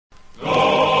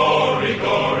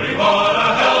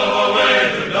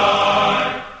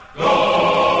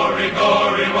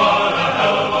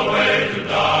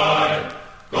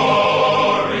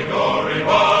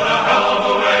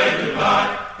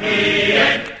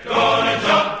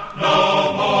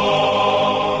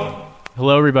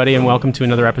everybody, and welcome to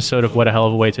another episode of What a Hell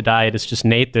of a Way to Die. It is just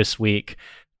Nate this week.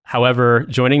 However,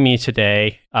 joining me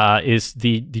today is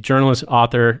the journalist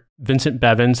author Vincent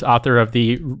Bevins, author of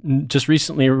the just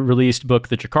recently released book,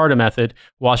 The Jakarta Method,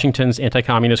 Washington's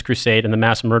Anticommunist Crusade and the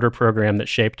Mass Murder Program That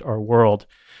Shaped Our World.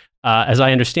 As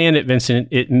I understand it, Vincent,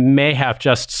 it may have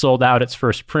just sold out its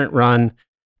first print run,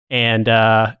 and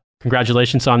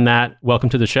congratulations on that. Welcome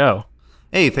to the show.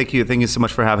 Hey, thank you. Thank you so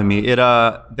much for having me.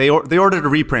 They ordered a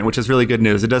reprint, which is really good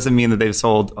news. It doesn't mean that they've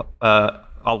sold a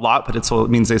lot, but it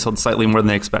means they sold slightly more than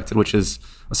they expected, which is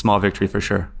a small victory for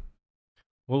sure.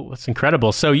 Well, that's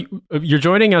incredible. So you're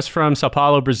joining us from Sao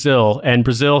Paulo, Brazil, and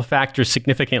Brazil factors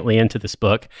significantly into this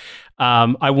book.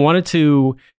 I wanted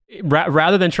to,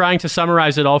 rather than trying to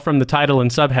summarize it all from the title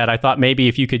and subhead, I thought maybe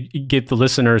if you could give the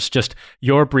listeners just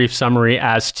your brief summary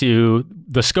as to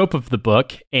the scope of the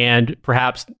book and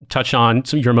perhaps touch on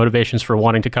some of your motivations for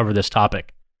wanting to cover this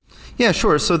topic. Yeah,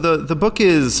 sure. So the book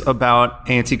is about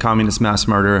anti-communist mass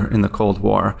murder in the Cold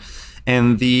War.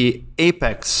 And the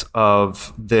apex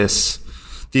of these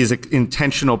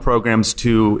intentional programs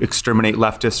to exterminate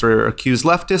leftists or accuse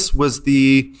leftists was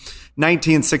the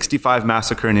 1965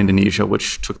 massacre in Indonesia,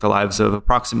 which took the lives of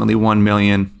approximately 1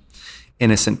 million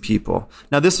innocent people.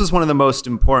 Now, this was one of the most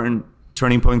important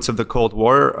turning points of the Cold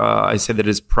War. I say that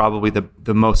is probably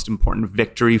the most important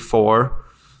victory for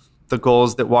the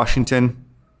goals that Washington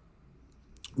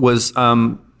was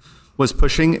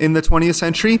pushing in the 20th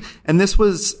century. And this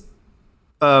was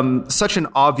such an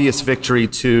obvious victory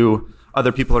to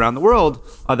other people around the world,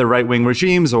 other right-wing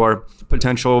regimes or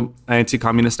potential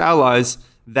anti-communist allies,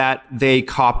 that they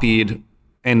copied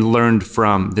and learned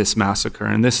from this massacre.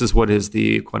 And this is what is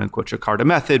the quote-unquote Jakarta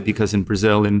Method, because in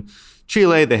Brazil and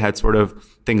Chile, they had sort of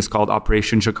things called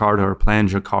Operation Jakarta or Plan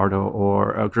Jakarta,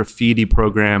 or a graffiti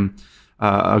program,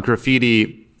 a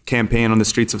graffiti campaign on the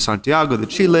streets of Santiago de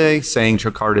Chile saying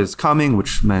Jakarta is coming,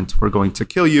 which meant we're going to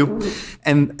kill you.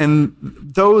 And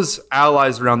those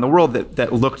allies around the world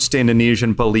that looked to Indonesia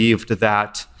and believed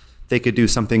that they could do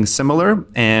something similar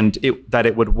and that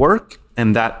it would work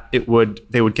and that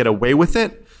they would get away with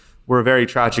it, were very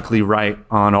tragically right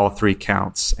on all three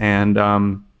counts. And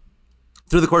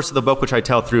through the course of the book, which I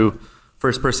tell through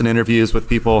first-person interviews with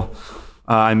people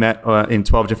I met in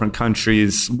 12 different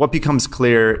countries, what becomes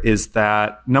clear is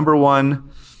that, number one,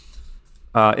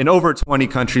 in over 20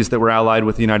 countries that were allied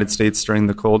with the United States during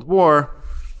the Cold War,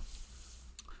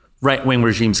 right-wing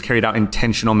regimes carried out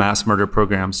intentional mass murder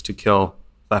programs to kill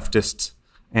leftists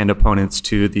and opponents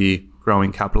to the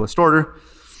growing capitalist order.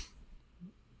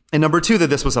 And number two, that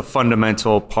this was a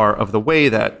fundamental part of the way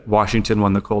that Washington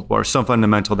won the Cold War, so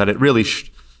fundamental that it really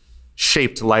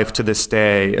shaped life to this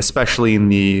day, especially in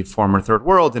the former third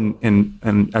world.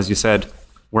 And as you said,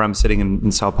 where I'm sitting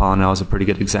in Sao Paulo now is a pretty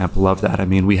good example of that. I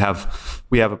mean, we have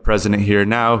a president here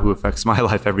now who affects my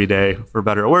life every day, for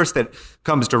better or worse, that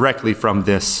comes directly from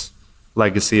this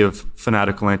legacy of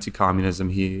fanatical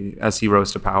anti-communism. As he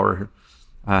rose to power,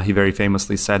 he very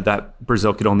famously said that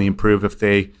Brazil could only improve if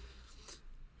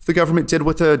the government did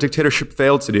what the dictatorship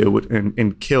failed to do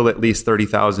and kill at least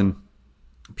 30,000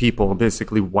 people,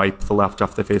 basically wipe the left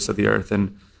off the face of the earth.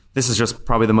 And this is just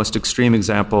probably the most extreme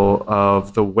example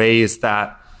of the ways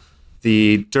that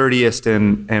the dirtiest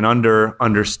and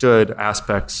understood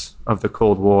aspects of the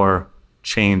Cold War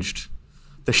changed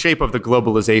the shape of the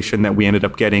globalization that we ended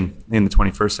up getting in the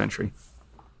 21st century.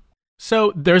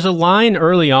 So there's a line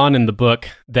early on in the book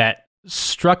that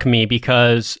struck me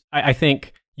because I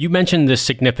think you mentioned this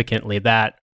significantly,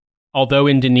 that although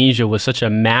Indonesia was such a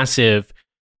massive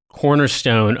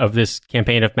cornerstone of this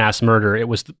campaign of mass murder, it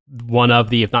was one of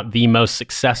the, if not the most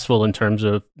successful in terms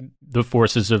of the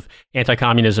forces of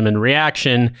anti-communism and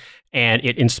reaction, and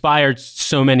it inspired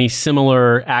so many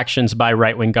similar actions by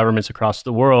right-wing governments across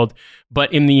the world.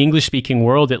 But in the English-speaking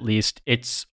world, at least,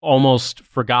 it's almost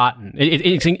forgotten.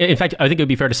 In fact, I think it would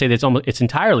be fair to say that it's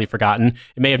entirely forgotten.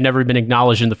 It may have never been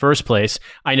acknowledged in the first place.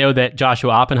 I know that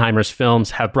Joshua Oppenheimer's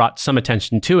films have brought some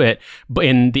attention to it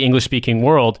in the English-speaking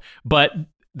world, but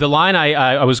the line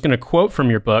I was going to quote from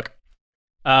your book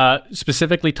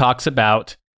specifically talks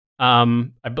about,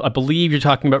 I believe you're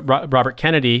talking about Robert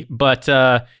Kennedy, but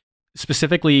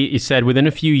specifically he said, within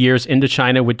a few years,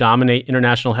 Indochina would dominate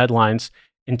international headlines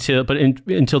until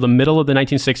the middle of the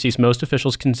 1960s, most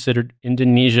officials considered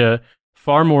Indonesia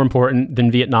far more important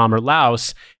than Vietnam or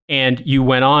Laos. And you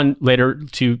went on later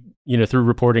to, through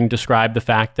reporting, describe the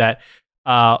fact that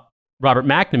Robert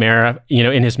McNamara,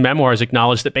 in his memoirs,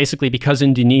 acknowledged that basically because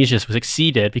Indonesia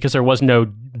succeeded, because there was no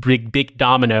big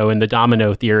domino in the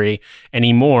domino theory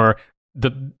anymore,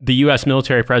 the U.S.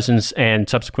 military presence and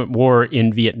subsequent war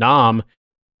in Vietnam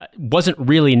wasn't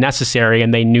really necessary,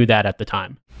 and they knew that at the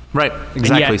time. Right,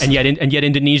 exactly. And yet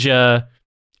Indonesia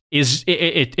is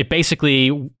it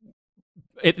basically.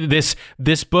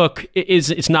 This book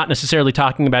it's not necessarily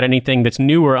talking about anything that's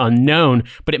new or unknown,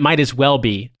 but it might as well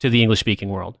be to the English-speaking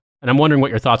world. And I'm wondering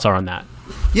what your thoughts are on that.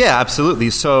 Yeah,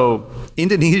 absolutely. So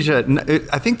Indonesia,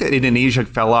 I think that Indonesia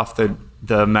fell off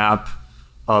the map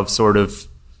of sort of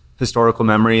historical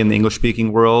memory in the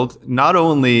English-speaking world, not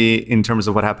only in terms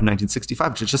of what happened in 1965,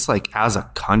 but just like as a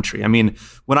country. I mean,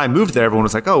 when I moved there, everyone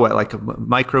was like, oh, what, like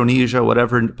Micronesia,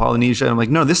 whatever, Polynesia. I'm like,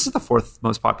 no, this is the fourth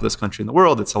most populous country in the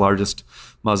world. It's the largest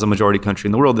Muslim majority country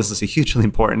in the world. This is a hugely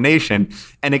important nation.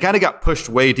 And it kind of got pushed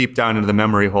way deep down into the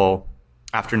memory hole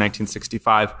after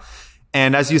 1965.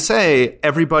 And as you say,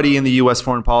 everybody in the U.S.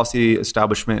 foreign policy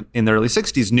establishment in the early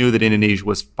 60s knew that Indonesia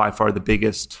was by far the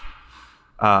biggest,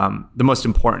 the most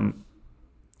important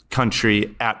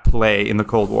country at play in the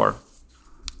Cold War.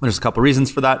 There's a couple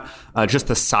reasons for that. Just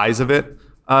the size of it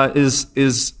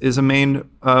is a main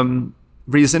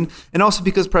reason, and also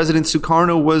because President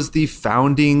Sukarno was the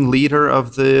founding leader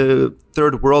of the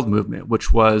Third World movement,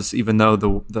 which was, even though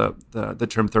the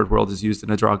term Third World is used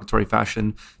in a derogatory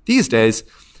fashion these days,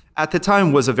 at the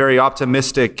time was a very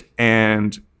optimistic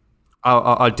and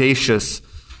audacious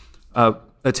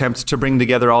attempt to bring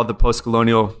together all the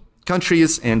post-colonial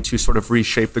countries and to sort of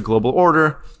reshape the global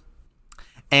order.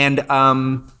 And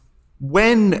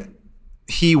when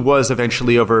he was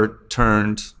eventually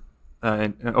overthrown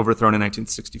in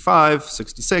 1965,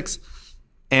 66,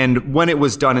 and when it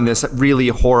was done in this really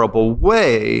horrible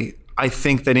way, I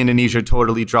think that Indonesia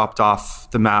totally dropped off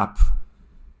the map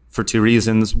for two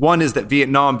reasons. One is that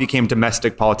Vietnam became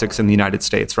domestic politics in the United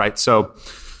States, right? So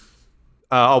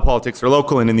all politics are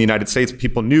local, and in the United States,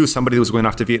 people knew somebody was going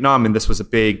off to Vietnam, and this was a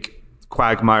big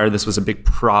quagmire. This was a big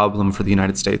problem for the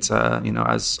United States.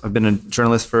 As I've been a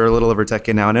journalist for a little over a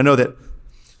decade now, and I know that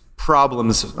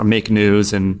problems make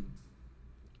news, and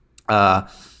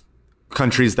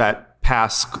countries that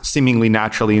pass seemingly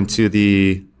naturally into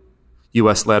the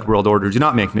U.S.-led world order do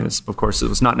not make news. Of course, it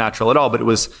was not natural at all, but it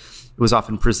was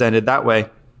often presented that way.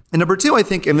 And number two, I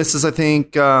think, and this is, I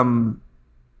think,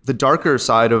 the darker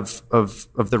side of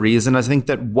the reason, I think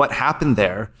that what happened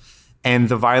there and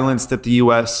the violence that the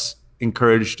U.S.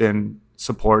 encouraged and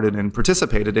supported and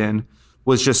participated in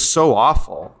was just so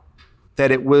awful that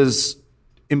it was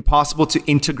impossible to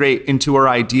integrate into our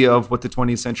idea of what the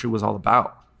 20th century was all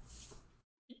about.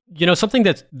 You know, something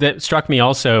that struck me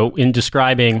also in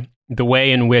describing the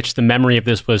way in which the memory of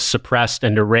this was suppressed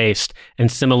and erased, and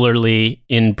similarly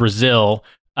in Brazil,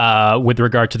 with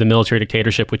regard to the military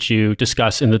dictatorship, which you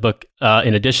discuss in the book,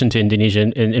 in addition to Indonesia,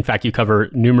 and in fact, you cover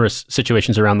numerous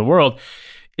situations around the world,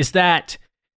 is that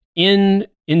in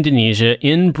Indonesia,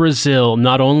 in Brazil,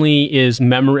 not only is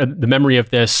the memory of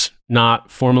this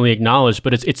not formally acknowledged,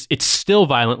 but it's still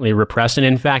violently repressed. And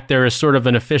in fact, there is sort of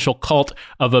an official cult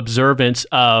of observance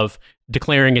of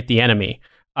declaring it the enemy.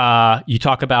 You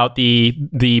talk about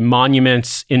the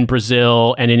monuments in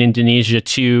Brazil and in Indonesia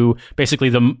to basically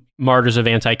the martyrs of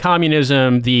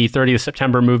anti-communism, the 30th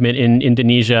September movement in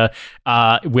Indonesia,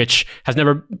 which has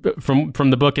never,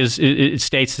 from the book, it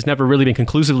states, has never really been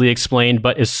conclusively explained,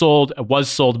 but was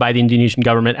sold by the Indonesian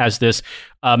government as this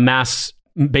mass,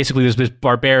 basically this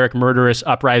barbaric, murderous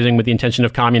uprising with the intention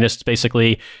of communists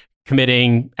basically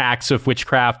committing acts of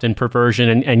witchcraft and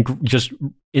perversion and just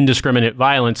indiscriminate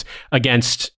violence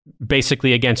against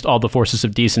all the forces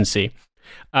of decency.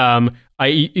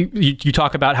 You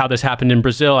talk about how this happened in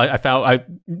Brazil. I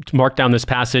marked down this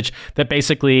passage that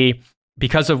basically,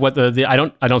 because of what I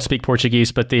don't speak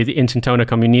Portuguese, but the Intentona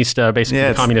Comunista, basically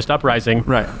the communist uprising,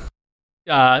 right?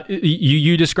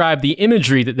 You describe the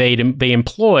imagery that they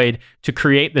employed to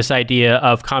create this idea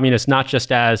of communists not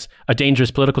just as a dangerous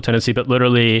political tendency, but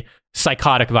literally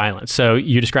psychotic violence. So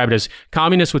you describe it as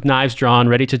communists with knives drawn,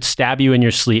 ready to stab you in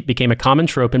your sleep, became a common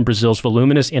trope in Brazil's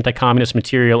voluminous anti-communist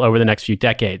material over the next few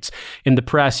decades. In the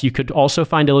press, you could also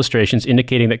find illustrations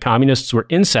indicating that communists were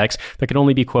insects that could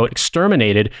only be, quote,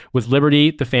 exterminated with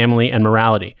liberty, the family, and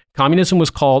morality. Communism was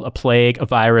called a plague, a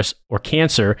virus, or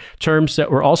cancer, terms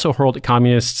that were also hurled at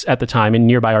communists at the time in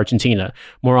nearby Argentina.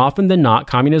 More often than not,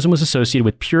 communism was associated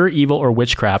with pure evil or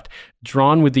witchcraft,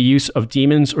 drawn with the use of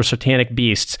demons or satanic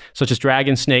beasts, such as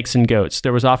dragons, snakes, and goats.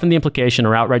 There was often the implication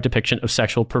or outright depiction of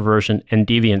sexual perversion and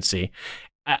deviancy.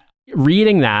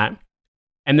 Reading that,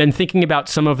 and then thinking about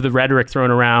some of the rhetoric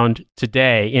thrown around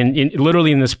today, in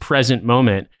literally in this present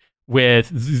moment,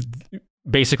 with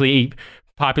basically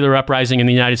popular uprising in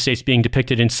the United States being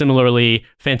depicted in similarly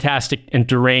fantastic and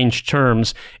deranged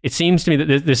terms, it seems to me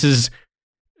that this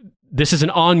is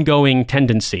an ongoing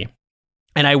tendency.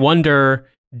 And I wonder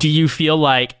Do you feel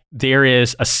like there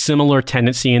is a similar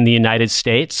tendency in the United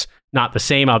States, not the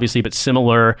same, obviously, but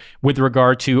similar with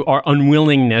regard to our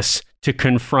unwillingness to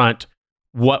confront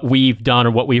what we've done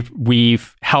or what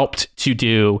we've helped to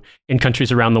do in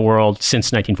countries around the world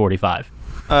since 1945?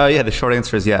 Yeah, the short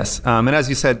answer is yes. And as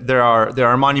you said, there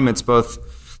are monuments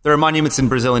there are monuments in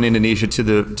Brazil and Indonesia to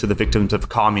the victims of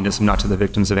communism, not to the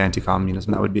victims of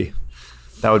anti-communism.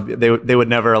 They would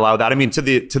never allow that. I mean, to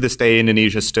this day,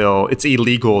 Indonesia still, it's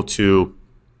illegal to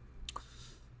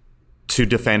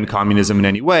defend communism in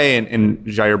any way. And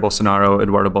Eduardo Bolsonaro,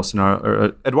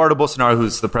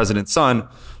 who's the president's son,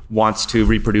 wants to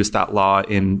reproduce that law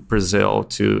in Brazil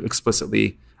to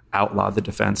explicitly outlaw the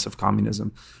defense of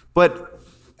communism. But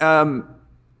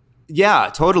yeah,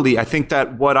 totally. I think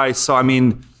that what I saw,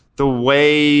 it's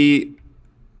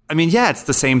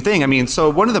the same thing. I mean, so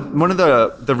one of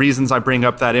the reasons I bring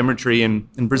up that imagery in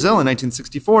Brazil in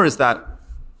 1964 is that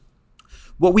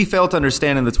what we failed to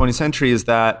understand in the 20th century is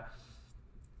that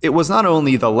it was not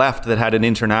only the left that had an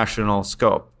international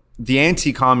scope. The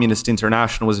Anti-Communist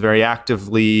International was very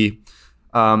actively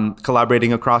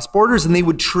collaborating across borders, and they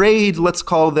would trade, let's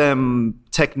call them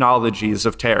technologies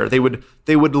of terror. They would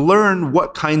learn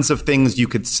what kinds of things you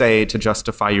could say to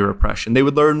justify your oppression. They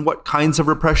would learn what kinds of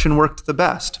repression worked the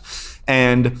best.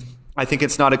 And I think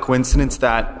it's not a coincidence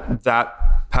that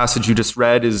that passage you just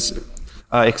read is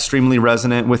extremely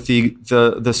resonant with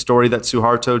the story that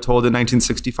Suharto told in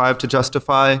 1965 to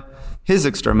justify his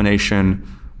extermination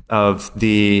of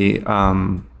the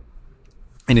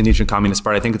Indonesian Communist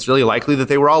Party. I think it's really likely that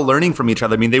they were all learning from each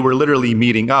other. I mean, they were literally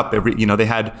meeting up there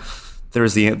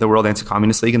was the World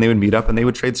Anti-Communist League, and they would meet up and they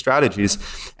would trade strategies.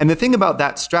 And the thing about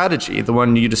that strategy, the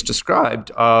one you just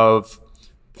described, of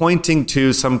pointing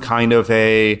to some kind of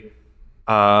a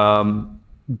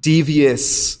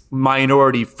devious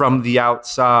minority from the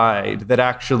outside that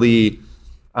actually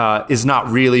is not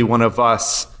really one of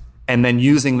us, and then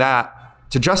using that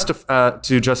to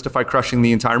justify crushing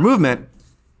the entire movement,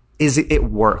 it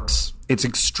works. It's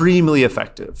extremely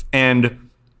effective. And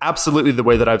absolutely the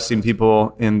way that I've seen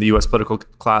people in the US political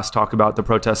class talk about the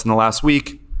protests in the last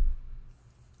week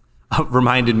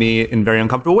reminded me in very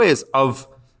uncomfortable ways of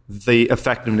the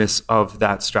effectiveness of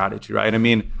that strategy, right? I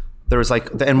mean, there was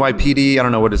like the NYPD, I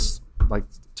don't know what his like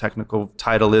technical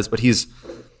title is, but he's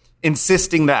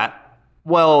insisting that,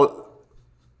 well,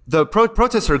 the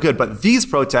protests are good, but these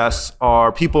protests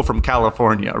are people from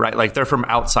California, right? Like they're from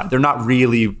outside. They're not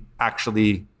really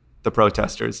actually the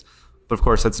protesters. But of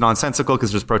course, that's nonsensical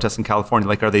because there's protests in California.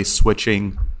 Like, are they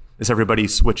switching? Is everybody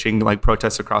switching like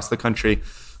protests across the country?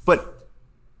 But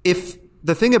if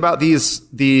the thing about these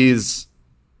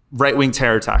right-wing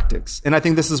terror tactics, and I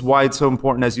think this is why it's so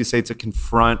important, as you say, to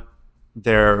confront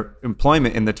their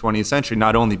employment in the 20th century,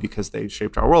 not only because they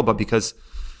shaped our world, but because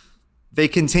they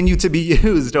continue to be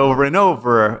used over and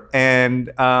over.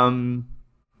 And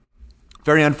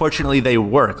very unfortunately, they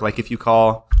work. Like if you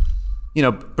call,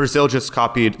 Brazil just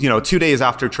copied, 2 days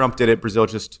after Trump did it,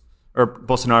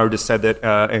 Bolsonaro just said that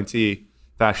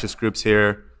anti-fascist groups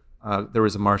here, there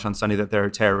was a march on Sunday that they're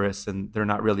terrorists and they're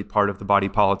not really part of the body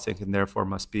politic and therefore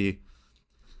must be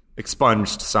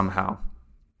expunged somehow.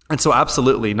 And so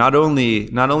absolutely, not only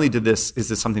is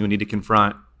this something we need to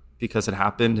confront because it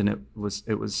happened and it was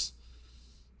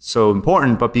so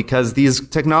important, but because these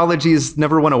technologies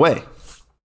never went away.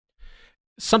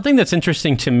 Something that's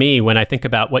interesting to me when I think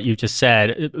about what you just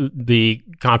said, the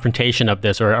confrontation of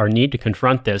this or our need to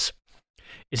confront this,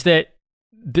 is that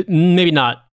maybe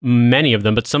not many of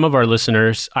them, but some of our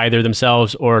listeners, either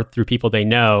themselves or through people they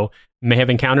know, may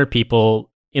have encountered people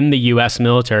in the US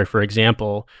military, for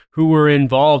example, who were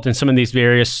involved in some of these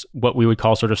various, what we would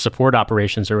call sort of support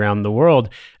operations around the world,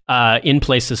 in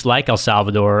places like El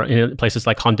Salvador, in places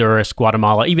like Honduras,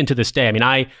 Guatemala, even to this day. I mean,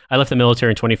 I left the military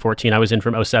in 2014. I was in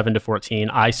from 2007 to 2014.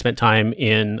 I spent time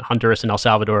in Honduras and El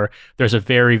Salvador. There's a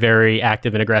very, very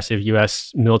active and aggressive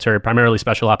US military, primarily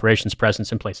special operations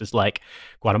presence in places like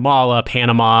Guatemala,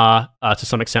 Panama, to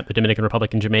some extent the Dominican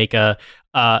Republic and Jamaica.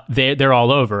 They're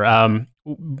all over.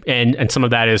 And some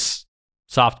of that is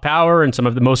soft power,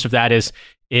 and most of that is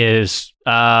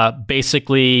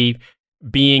basically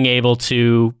being able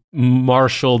to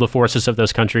marshal the forces of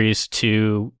those countries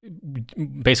to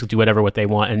basically do what they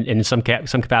want. And in some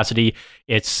capacity,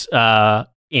 it's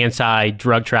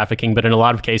anti-drug trafficking, but in a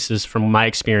lot of cases, from my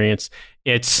experience,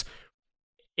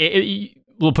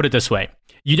 we'll put it this way.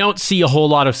 You don't see a whole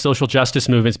lot of social justice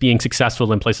movements being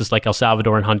successful in places like El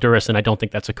Salvador and Honduras, and I don't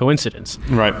think that's a coincidence.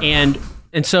 Right.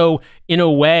 And so, in a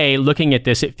way, looking at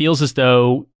this, it feels as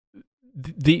though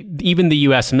even the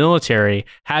U.S. military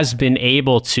has been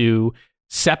able to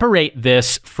separate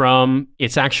this from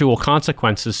its actual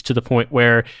consequences to the point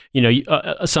where,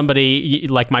 somebody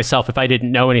like myself, if I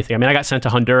didn't know anything, I mean, I got sent to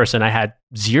Honduras and I had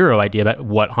zero idea about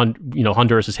what,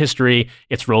 Honduras' history,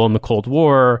 its role in the Cold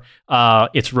War,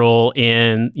 its role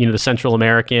in, the Central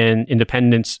American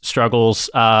independence struggles,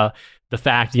 the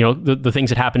fact, the things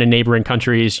that happened in neighboring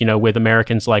countries, with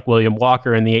Americans like William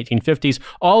Walker in the 1850s,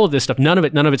 all of this stuff, none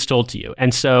of it's told to you.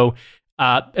 And so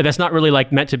that's not really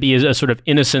like meant to be a sort of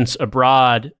innocence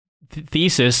abroad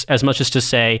thesis, as much as to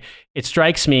say, it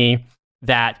strikes me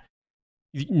that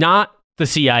not the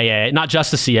CIA, not just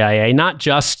the CIA, not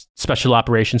just special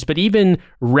operations, but even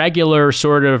regular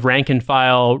sort of rank and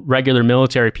file, regular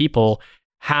military people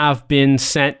have been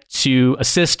sent to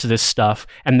assist this stuff.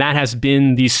 And that has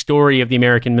been the story of the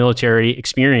American military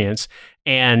experience.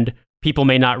 And people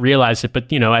may not realize it,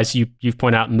 but, as you've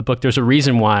pointed out in the book, there's a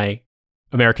reason why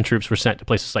American troops were sent to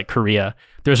places like Korea.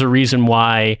 There's a reason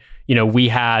why, we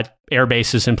had air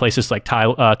bases in places like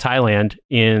Thailand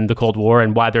in the Cold War,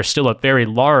 and why there's still a very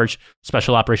large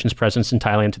special operations presence in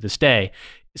Thailand to this day.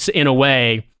 So in a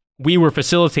way, we were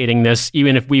facilitating this,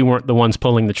 even if we weren't the ones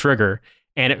pulling the trigger.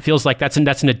 And it feels like that's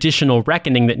an additional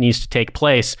reckoning that needs to take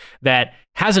place that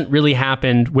hasn't really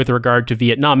happened with regard to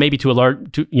Vietnam, maybe to a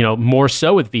large, more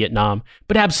so with Vietnam,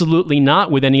 but absolutely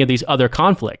not with any of these other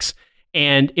conflicts.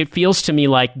 And it feels to me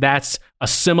like that's a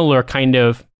similar kind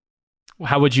of,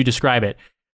 how would you describe it?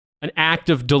 An act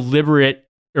of deliberate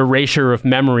erasure of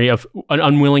memory, of an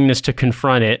unwillingness to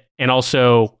confront it, and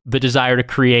also the desire to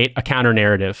create a counter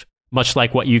narrative, much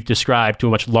like what you've described to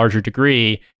a much larger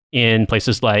degree in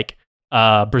places like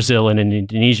Brazil and in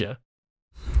Indonesia.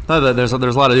 There's a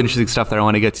lot of interesting stuff that I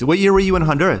want to get to. What year were you in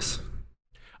Honduras?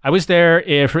 I was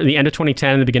there for the end of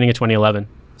 2010 and the beginning of 2011.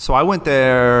 So I went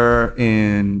there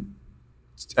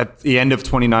at the end of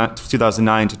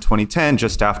 2009 to 2010,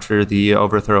 just after the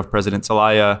overthrow of President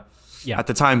Zelaya. Yeah. At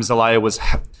the time, Zelaya was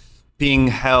being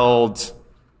held.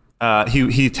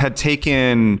 He had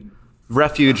taken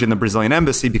refuge in the Brazilian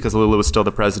embassy because Lula was still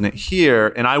the president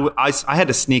here. And I had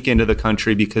to sneak into the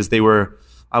country because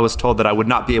I was told that I would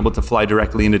not be able to fly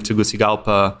directly into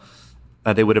Tegucigalpa.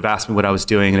 They would have asked me what I was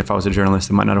doing. And if I was a journalist,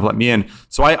 they might not have let me in.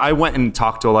 So I went and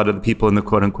talked to a lot of the people in the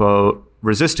quote unquote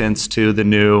resistance to the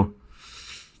new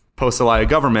post-Zelaya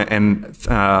government. And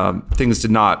things did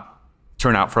not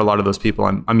turn out for a lot of those people.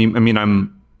 I'm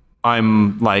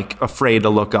like afraid to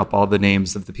look up all the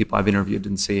names of the people I've interviewed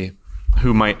and see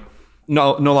who might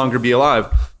no longer be alive.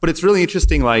 But it's really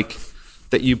interesting, like,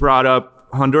 that you brought up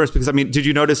Honduras, because did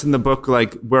you notice in the book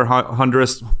like where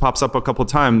Honduras pops up a couple of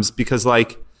times? Because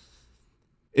like,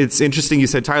 it's interesting you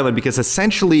said Thailand, because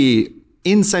essentially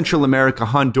in Central America,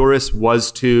 Honduras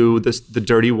was to the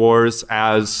dirty wars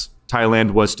as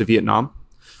Thailand was to Vietnam.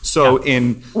 So yeah.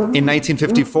 in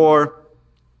 1954,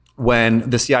 when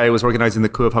the CIA was organizing the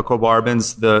coup of Jacobo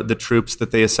Arbenz, the troops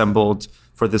that they assembled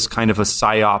for this kind of a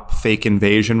PSYOP fake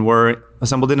invasion were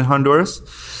assembled in Honduras.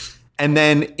 And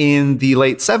then in the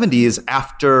late 70s,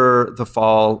 after the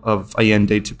fall of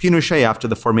Allende to Pinochet, after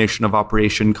the formation of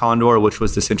Operation Condor, which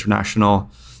was this international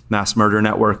mass murder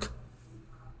network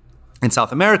in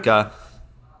South America,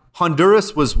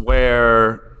 Honduras was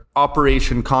where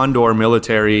Operation Condor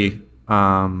military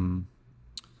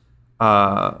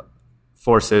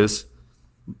forces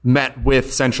met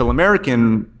with Central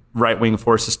American right-wing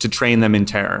forces to train them in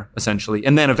terror, essentially.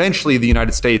 And then eventually the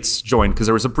United States joined, because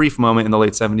there was a brief moment in the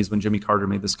late 70s when Jimmy Carter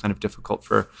made this kind of difficult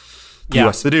for the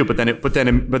U.S. to do. But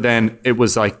then it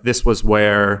was like, this was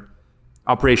where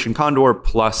Operation Condor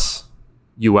plus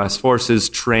U.S. forces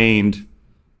trained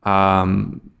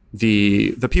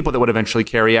the people that would eventually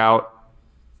carry out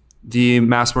the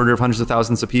mass murder of hundreds of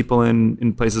thousands of people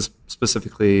in places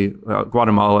specifically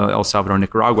Guatemala, El Salvador,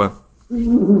 Nicaragua.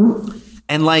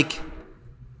 And like,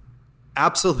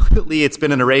 absolutely, it's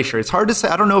been an erasure. It's hard to say.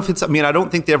 I don't know if it's, I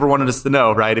don't think they ever wanted us to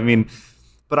know, right?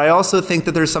 But I also think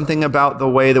that there's something about the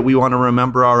way that we want to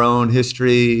remember our own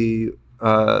history,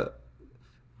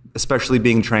 especially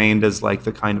being trained as like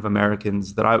the kind of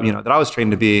Americans that I was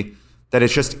trained to be, that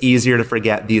it's just easier to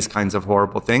forget these kinds of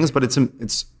horrible things. But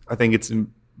I think it's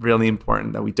really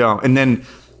important that we don't. And then,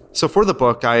 so for the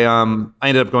book, I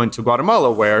ended up going to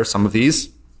Guatemala, where some of these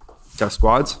death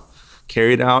squads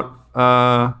carried out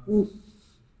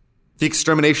the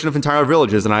extermination of entire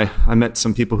villages. And I met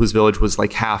some people whose village was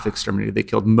like half exterminated. They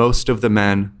killed most of the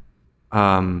men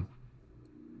and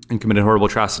committed horrible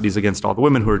atrocities against all the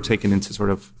women who were taken into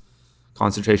sort of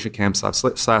concentration camps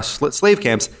slash slave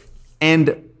camps.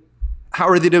 And how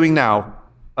are they doing now?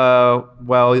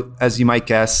 Well, as you might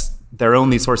guess, their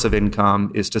only source of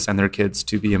income is to send their kids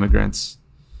to be immigrants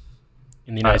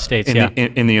in the United States.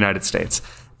 In the United States.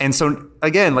 And so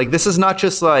again, like this is not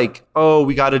just like, oh,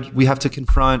 we have to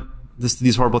confront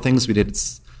these horrible things we did.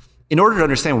 It's in order to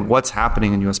understand what's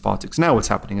happening in U.S. politics now, what's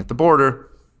happening at the border,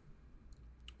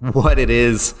 what it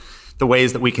is, the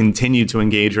ways that we continue to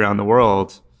engage around the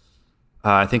world.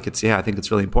 I think it's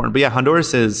really important. But yeah,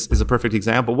 Honduras is a perfect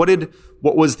example.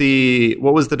 What was the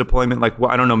deployment like? Well,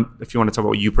 I don't know if you want to talk about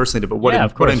what you personally did, but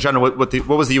what in general,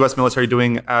 what was the U.S. military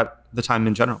doing at the time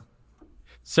in general?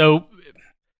 So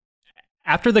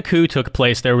after the coup took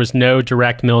place, there was no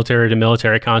direct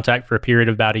military-to-military contact for a period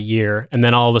of about a year. And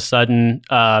then all of a sudden,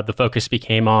 the focus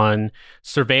became on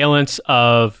surveillance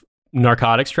of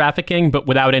narcotics trafficking, but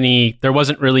there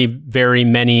wasn't really very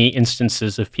many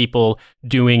instances of people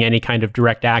doing any kind of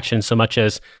direct action, so much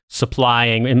as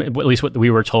supplying, at least what we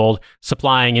were told,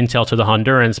 supplying intel to the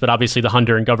Hondurans. But obviously the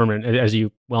Honduran government, as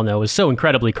you well know, is so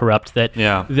incredibly corrupt that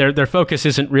their focus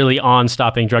isn't really on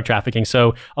stopping drug trafficking.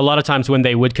 So a lot of times when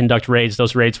they would conduct raids,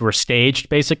 those raids were staged,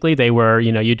 basically. They were,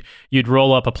 you'd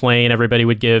roll up a plane, everybody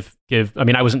would give, I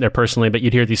mean, I wasn't there personally, but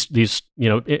you'd hear these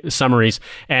summaries,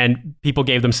 and people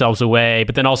gave themselves away.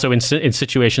 But then also in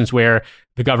situations where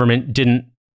the government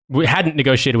hadn't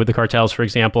negotiated with the cartels, for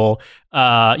example,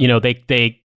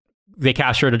 they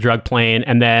captured a drug plane,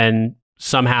 and then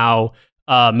somehow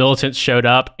militants showed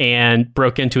up and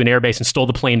broke into an airbase and stole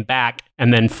the plane back,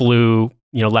 and then flew,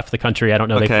 left the country. I don't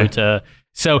know. Okay. They flew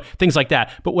so things like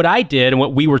that. But what I did, and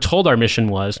what we were told our mission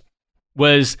was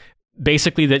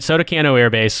basically that Sotocano Air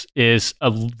Base has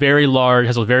a very,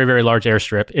 very large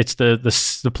airstrip. It's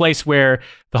the place where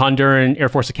the Honduran Air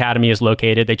Force Academy is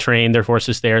located. They train their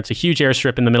forces there. It's a huge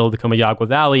airstrip in the middle of the Comayagua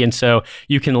Valley, and so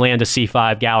you can land a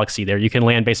C-5 Galaxy there. You can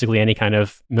land basically any kind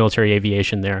of military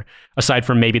aviation there, aside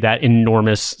from maybe that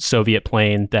enormous Soviet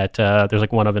plane that there's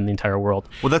like one of in the entire world.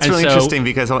 Well, that's really interesting,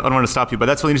 because I don't want to stop you, but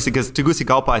that's really interesting because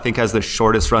Tegucigalpa, I think, has the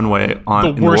shortest runway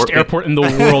on the worst airport in the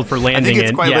world for landing. I think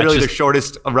it's quite literally the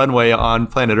shortest runway on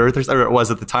planet Earth, or it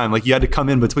was at the time. Like, you had to come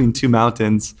in between two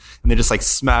mountains, and they just like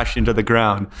smash into the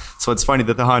ground. So it's funny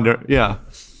that the Honda,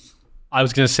 I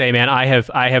was going to say, man, I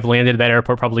have landed at that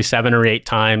airport probably 7 or 8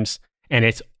 times, and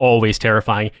it's always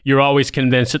terrifying. You're always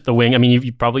convinced that the wing, I mean,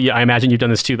 you probably, I imagine you've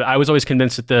done this too, but I was always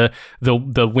convinced that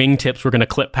the wing tips were going to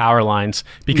clip power lines,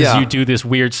 because you do this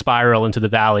weird spiral into the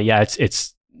valley. Yeah,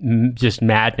 it's just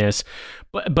madness.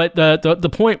 But the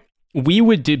point we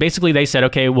would do, basically they said,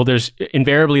 okay, well, there's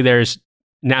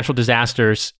natural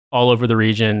disasters all over the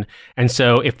region. And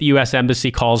so if the U.S. Embassy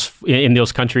calls in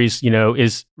those countries,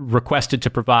 is requested to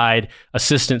provide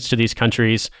assistance to these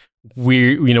countries,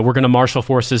 we're going to marshal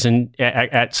forces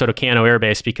at Sotocano Air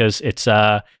Base, because it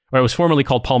was formerly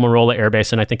called Palmarola Air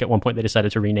Base, and I think at one point they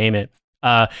decided to rename it.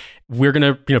 We're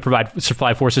going to provide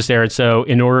supply forces there. And so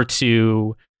in order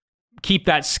to keep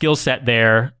that skill set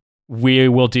there, we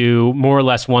will do more or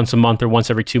less once a month or once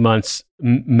every 2 months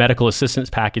medical assistance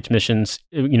package missions,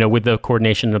 with the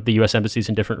coordination of the U.S. embassies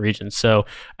in different regions. So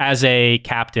as a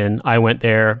captain, I went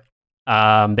there.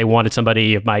 They wanted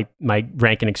somebody of my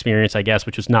rank and experience, I guess,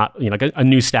 which was not, like a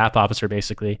new staff officer,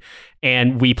 basically.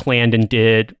 And we planned and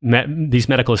did these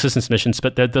medical assistance missions.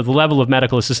 But the level of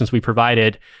medical assistance we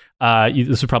provided,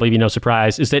 this would probably be no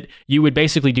surprise, is that you would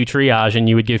basically do triage, and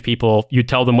you would give people, you'd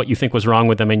tell them what you think was wrong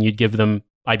with them, and you'd give them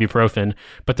ibuprofen.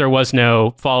 But there was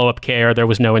no follow-up care. There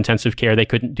was no intensive care. They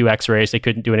couldn't do x-rays. They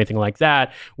couldn't do anything like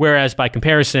that. Whereas by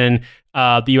comparison,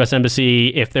 the U.S. Embassy,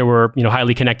 if there were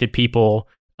highly connected people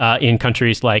in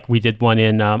countries like we did one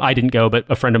in, I didn't go, but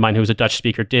a friend of mine who was a Dutch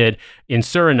speaker did, in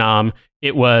Suriname,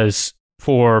 it was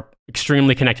for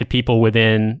extremely connected people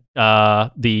within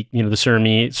the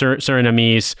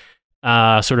Surinamese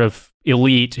sort of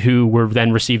elite, who were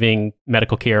then receiving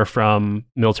medical care from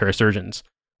military surgeons,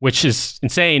 which is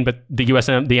insane, but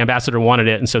the ambassador wanted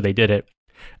it, and so they did it.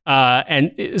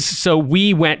 And so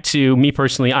we went to, me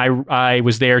personally, I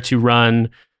was there to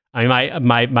run. I mean,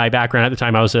 my background at the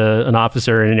time, I was an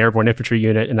officer in an airborne infantry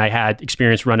unit, and I had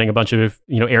experience running a bunch of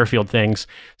airfield things.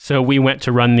 So we went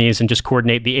to run these and just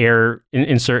coordinate the air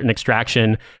insert and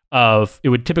extraction of. It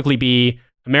would typically be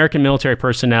American military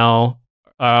personnel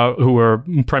who were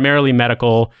primarily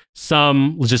medical,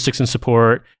 some logistics and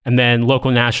support, and then local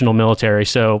national military.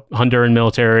 So Honduran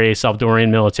military,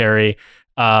 Salvadorian military.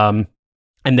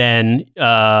 And then,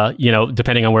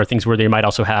 depending on where things were, they might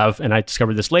also have, and I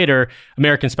discovered this later,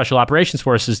 American Special Operations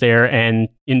Forces there. And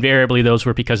invariably, those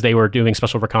were because they were doing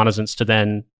special reconnaissance to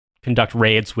then conduct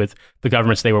raids with the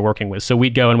governments they were working with. So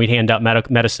we'd go and we'd hand out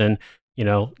medicine,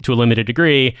 to a limited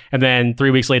degree. And then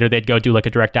 3 weeks later, they'd go do like a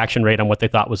direct action raid on what they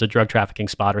thought was a drug trafficking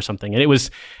spot or something. And it was,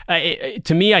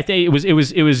 to me, I think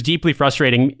it was deeply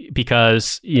frustrating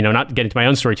because, not to get into my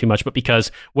own story too much, but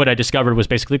because what I discovered was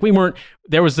basically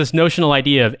there was this notional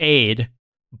idea of aid,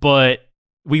 but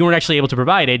we weren't actually able to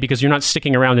provide aid because you're not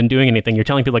sticking around and doing anything. You're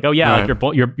telling people like, oh yeah, Right.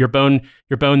 like your bone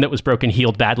that was broken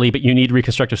healed badly, but you need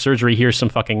reconstructive surgery. Here's some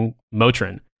fucking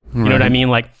Motrin. You know what I mean?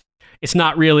 Like, it's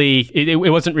not really,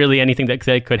 it wasn't really anything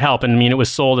that could help. And I mean, it was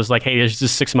sold as like, hey, there's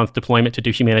this 6-month deployment to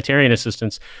do humanitarian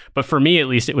assistance. But for me, at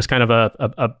least, it was kind of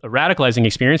a radicalizing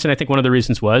experience. And I think one of the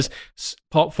reasons was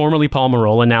formerly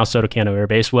Palmarola, now Sotocano Air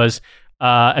Base, was,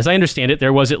 as I understand it,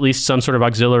 there was at least some sort of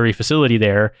auxiliary facility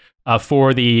there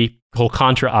for the whole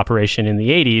Contra operation in the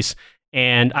 80s.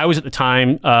 And I was at the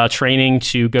time training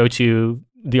to go to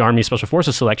the Army Special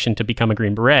Forces selection to become a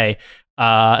Green Beret.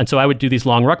 And so I would do these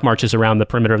long ruck marches around the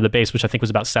perimeter of the base, which I think was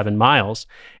about 7 miles.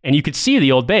 And you could see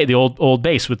the old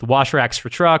base with wash racks for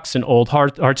trucks and old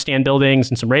hard stand buildings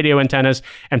and some radio antennas.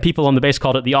 And people on the base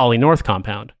called it the Ollie North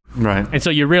compound. Right. And so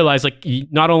you realize, like,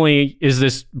 not only is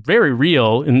this very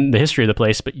real in the history of the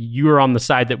place, but you were on the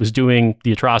side that was doing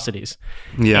the atrocities.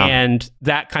 Yeah. And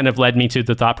that kind of led me to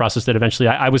the thought process that eventually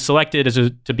I was selected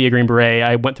to be a Green Beret.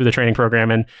 I went through the training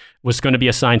program and was going to be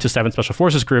assigned to 7th Special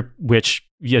Forces Group, which,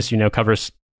 as you know,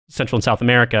 covers Central and South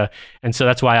America. And so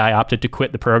that's why I opted to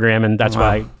quit the program. And that's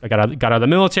why I got out of the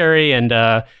military. And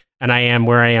I am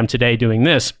where I am today doing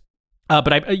this. But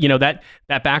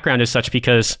that background is such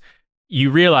because you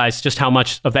realize just how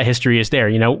much of that history is there.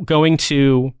 Going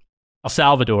to El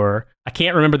Salvador, I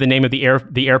can't remember the name of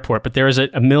the airport, but there is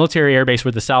a military air base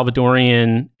where the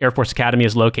Salvadorian Air Force Academy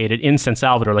is located in San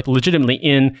Salvador, like legitimately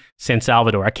in San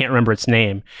Salvador. I can't remember its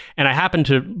name. And I happened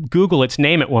to Google its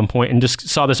name at one point and just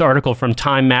saw this article from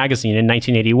Time magazine in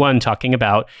 1981 talking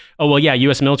about, oh, well, yeah,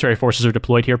 U.S. military forces are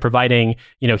deployed here providing,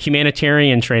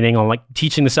 humanitarian training on like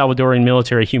teaching the Salvadorian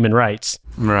military human rights.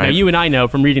 Right. Now, you and I know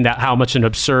from reading that how much an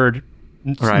absurd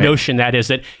notion that is,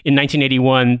 that in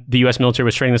 1981 the U.S. military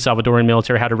was training the Salvadoran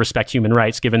military how to respect human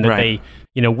rights, given that they,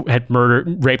 had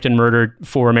raped and murdered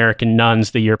 4 American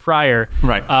nuns the year prior.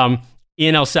 Right.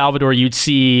 In El Salvador, you'd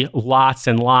see lots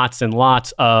and lots and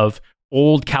lots of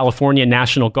old California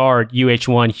National Guard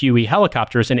UH-1 Huey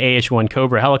helicopters and AH-1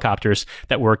 Cobra helicopters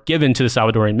that were given to the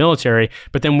Salvadorian military.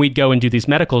 But then we'd go and do these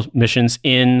medical missions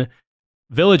in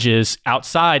villages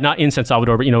outside, not in San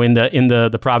Salvador, but in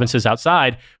the provinces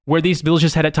outside, where these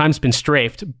villages had at times been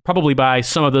strafed, probably by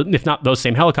some of the, if not those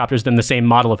same helicopters, then the same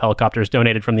model of helicopters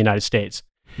donated from the United States.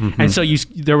 Mm-hmm. And so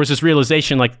there was this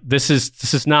realization, like, this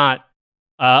is not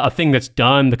a thing that's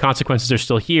done. The consequences are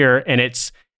still here, and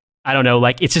it's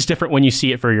just different when you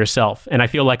see it for yourself. And I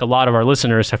feel like a lot of our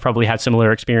listeners have probably had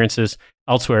similar experiences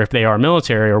elsewhere if they are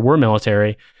military or were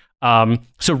military.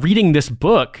 So reading this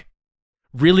book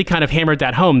really kind of hammered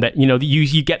that home, that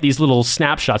you get these little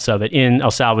snapshots of it in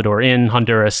El Salvador, in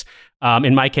Honduras.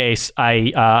 In my case,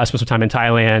 I spent some time in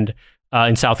Thailand,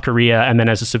 in South Korea, and then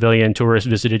as a civilian tourist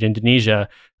visited Indonesia.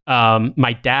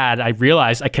 My dad, I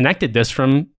realized I connected this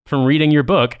from reading your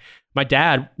book. My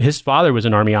dad, his father was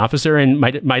an Army officer, and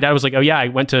my dad was like, oh yeah, I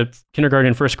went to kindergarten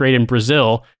and first grade in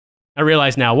Brazil. I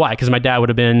realize now why, because my dad would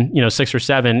have been 6 or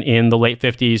 7 in the late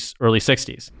 50s, early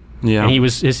 60s. Yeah. And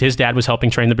his dad was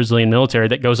helping train the Brazilian military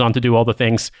that goes on to do all the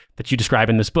things that you describe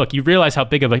in this book. You realize how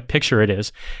big of a picture it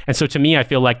is. And so to me, I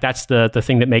feel like that's the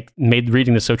thing that made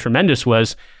reading this so tremendous,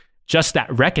 was just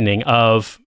that reckoning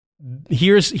of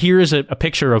here's a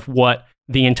picture of what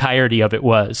the entirety of it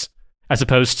was, as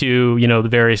opposed to, the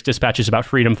various dispatches about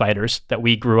freedom fighters that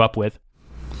we grew up with.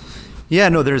 Yeah,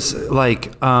 no, there's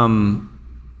like,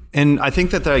 and I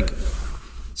think that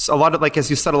a lot of, like, as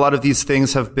you said, a lot of these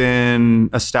things have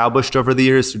been established over the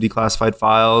years through declassified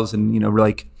files and,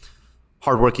 like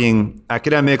hardworking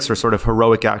academics or sort of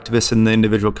heroic activists in the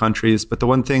individual countries. But the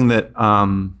one thing that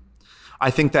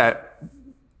I think that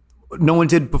no one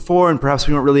did before, and perhaps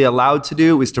we weren't really allowed to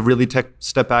do, was to really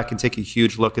step back and take a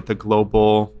huge look at the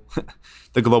global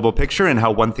picture and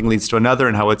how one thing leads to another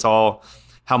and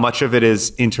how much of it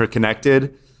is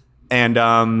interconnected.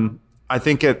 And I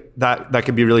think that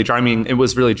could be really jarring. I mean, it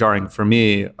was really jarring for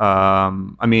me.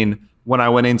 I mean, when I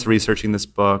went into researching this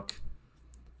book,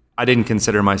 I didn't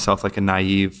consider myself like a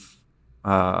naive,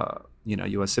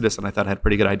 U.S. citizen. I thought I had a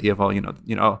pretty good idea of all,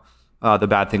 the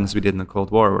bad things we did in the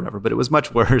Cold War or whatever. But it was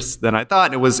much worse than I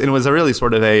thought. And it was a really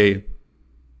sort of a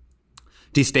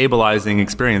destabilizing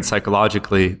experience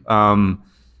psychologically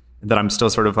that I'm still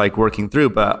sort of like working through.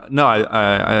 But no,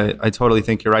 I totally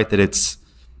think you're right that it's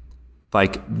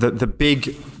like the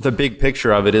big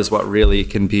picture of it is what really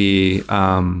can be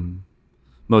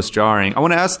most jarring. I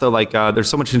want to ask though, like, there's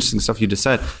so much interesting stuff you just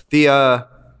said. The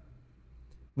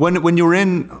when you were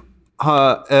in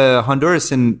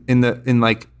Honduras in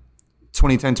like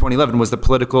 2010, 2011, was the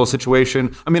political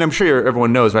situation? I mean, I'm sure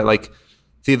everyone knows, right? Like,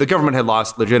 the government had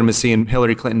lost legitimacy, and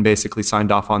Hillary Clinton basically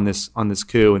signed off on this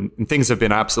coup, and things have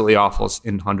been absolutely awful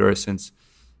in Honduras since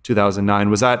 2009.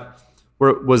 Was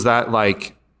that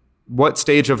like, what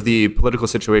stage of the political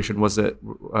situation was it?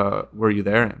 Were you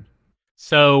there in?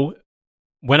 So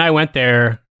when I went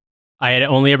there, I had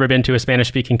only ever been to a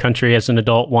Spanish-speaking country as an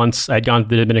adult once. I'd gone to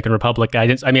the Dominican Republic.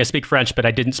 I speak French, but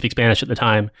I didn't speak Spanish at the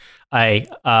time. I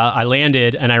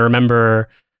landed, and I remember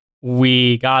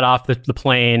we got off the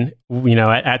plane,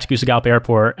 at Tegucigalpa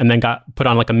Airport, and then got put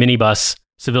on like a minibus,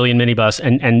 civilian minibus,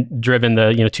 and driven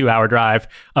the 2-hour drive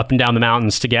up and down the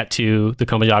mountains to get to the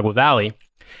Comayagua Valley.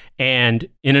 And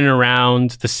in and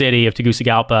around the city of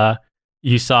Tegucigalpa,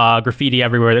 you saw graffiti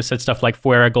everywhere that said stuff like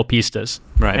 "Fuera golpistas."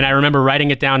 Right. And I remember writing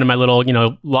it down in my little,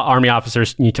 army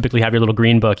officers, you typically have your little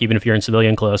green book, even if you're in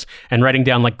civilian clothes, and writing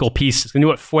down like "golpistas." I knew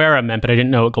what "fuera" meant, but I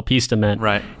didn't know what "golpista" meant.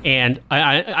 Right. And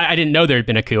I didn't know there had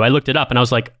been a coup. I looked it up and I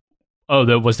was like,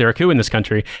 oh, was there a coup in this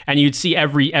country? And you'd see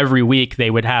every week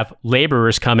they would have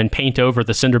laborers come and paint over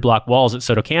the cinder block walls at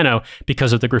Soto Cano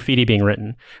because of the graffiti being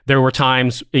written. There were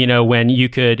times, when you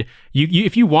could,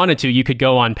 if you wanted to, you could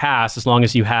go on pass as long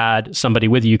as you had somebody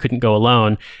with you. You couldn't go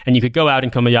alone. And you could go out in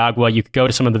Comayagua, you could go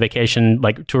to some of the vacation,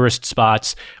 like tourist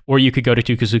spots, or you could go to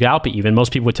Tegucigalpa even.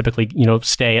 Most people would typically,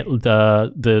 stay at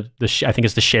the I think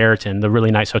it's the Sheraton, the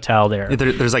really nice hotel there.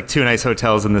 There's like 2 nice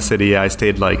hotels in the city. Yeah, I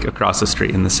stayed like across the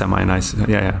street in the semi-nice.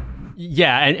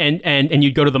 Yeah, and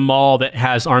you'd go to the mall that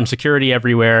has armed security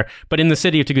everywhere. But in the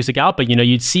city of Tegucigalpa,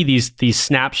 you'd see these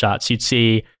snapshots. You'd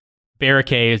see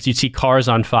barricades. You'd see cars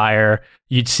on fire.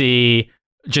 You'd see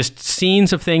just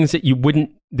scenes of things that you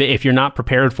wouldn't, if you're not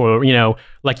prepared for.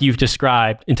 Like you've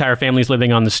described, entire families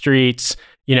living on the streets.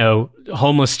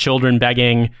 Homeless children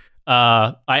begging.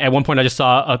 At one point, I just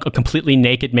saw a completely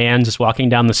naked man just walking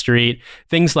down the street.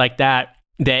 Things like that.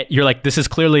 That you're like, this is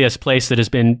clearly a place that has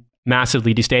been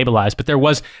massively destabilized. But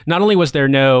not only was there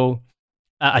no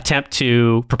attempt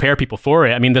to prepare people for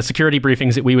it. I mean, the security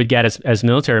briefings that we would get as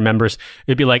military members,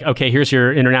 it'd be like, okay, here's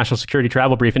your international security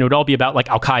travel brief. And it would all be about like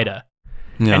Al-Qaeda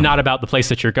and not about the place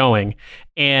that you're going.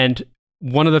 And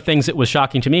one of the things that was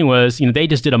shocking to me was, they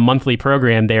just did a monthly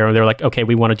program there. And they're like, okay,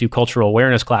 we want to do cultural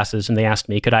awareness classes. And they asked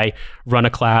me, could I run a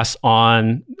class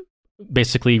on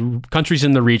basically countries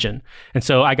in the region? And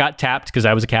so I got tapped because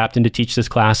I was a captain to teach this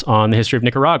class on the history of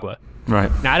Nicaragua.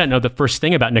 Right. Now, I don't know the first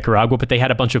thing about Nicaragua, but they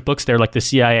had a bunch of books there, like the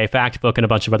CIA fact book and a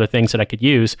bunch of other things that I could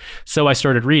use. So I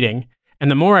started reading. And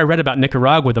the more I read about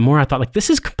Nicaragua, the more I thought, like, this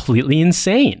is completely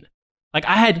insane. Like,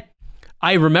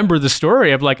 I remember the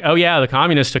story of like, oh yeah, the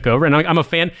communists took over, and I'm a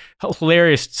fan.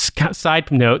 Hilarious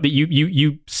side note that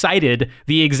you cited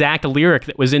the exact lyric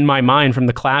that was in my mind from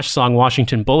the Clash song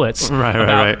 "Washington Bullets."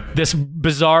 Right. This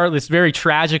bizarre, this very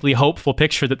tragically hopeful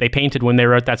picture that they painted when they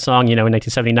wrote that song, in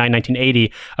 1979,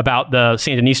 1980, about the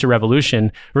Sandinista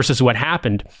revolution versus what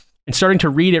happened. And starting to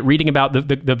reading about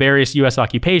the various U.S.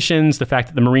 occupations, the fact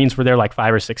that the Marines were there like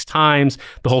 5 or 6 times,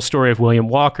 the whole story of William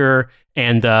Walker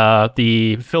and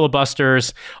the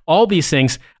filibusters, all these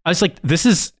things. I was like,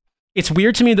 it's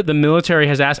weird to me that the military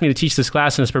has asked me to teach this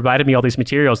class and has provided me all these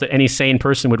materials that any sane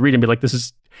person would read and be like,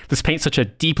 this paints such a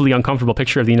deeply uncomfortable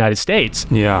picture of the United States.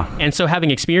 Yeah. And so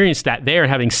having experienced that there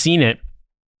and having seen it,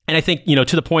 and I think,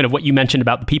 to the point of what you mentioned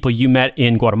about the people you met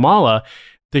in Guatemala,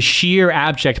 the sheer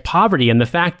abject poverty and the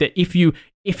fact that if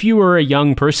you are a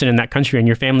young person in that country and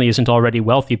your family isn't already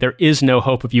wealthy, there is no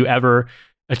hope of you ever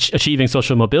achieving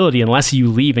social mobility unless you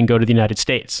leave and go to the United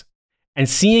States. And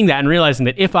seeing that and realizing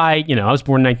that if I was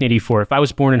born in 1984, if I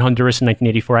was born in Honduras in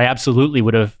 1984, I absolutely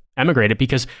would have emigrated,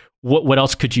 because what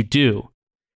else could you do?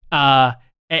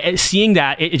 Seeing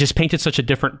that, it just painted such a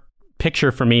different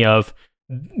picture for me of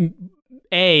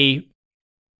the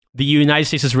United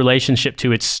States' relationship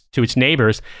to its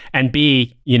neighbors, and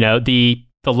B, the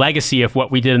legacy of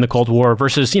what we did in the Cold War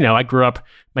versus, I grew up,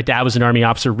 my dad was an Army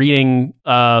officer, reading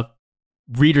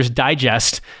Reader's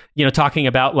Digest, talking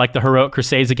about like the heroic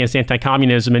crusades against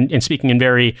anti-communism and speaking in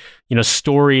very,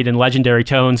 storied and legendary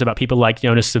tones about people like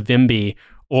Jonas Savimbi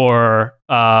or,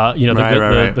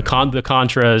 the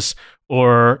Contras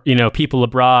or, people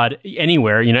abroad,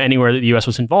 anywhere that the U.S.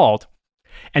 was involved.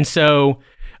 And so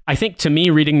I think, to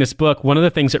me, reading this book, one of the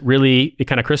things that really it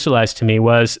kind of crystallized to me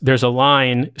was there's a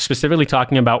line specifically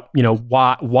talking about,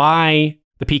 why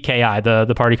the PKI,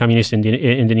 the Party Communist in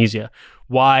Indonesia,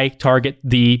 why target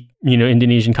the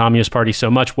Indonesian Communist Party so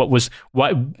much?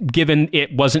 Given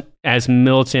it wasn't as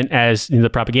militant as the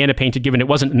propaganda painted, given it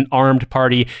wasn't an armed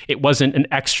party, it wasn't an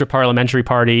extra parliamentary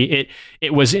party.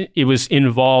 It was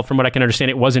involved, from what I can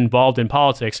understand, it was involved in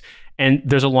politics. And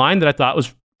there's a line that I thought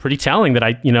was pretty telling that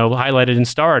I highlighted and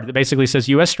starred, that basically says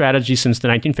U.S. strategy since the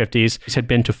 1950s had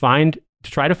been to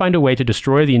try to find a way to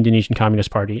destroy the Indonesian Communist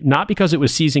Party, not because it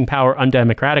was seizing power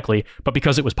undemocratically, but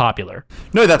because it was popular.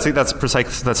 No, that's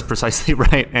precisely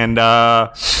right. And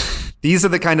these are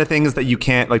the kind of things that you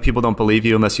can't, like, people don't believe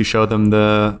you unless you show them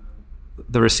the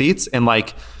receipts. And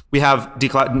like, we have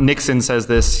Nixon says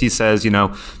this. He says,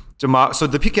 so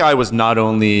the PKI was not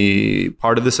only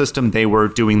part of the system, they were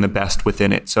doing the best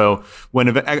within it. So when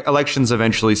elections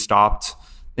eventually stopped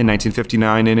in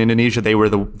 1959 in Indonesia, they were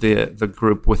the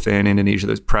group within Indonesia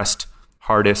that was pressed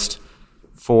hardest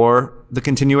for the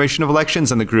continuation of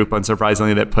elections, and the group,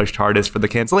 unsurprisingly, that pushed hardest for the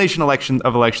cancellation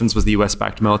of elections was the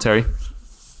U.S.-backed military.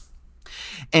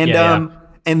 And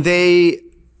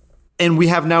and we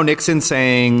have now Nixon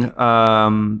saying,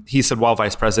 he said while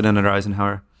vice president under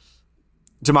Eisenhower,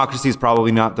 democracy is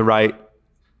probably not the right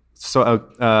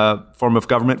form of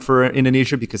government for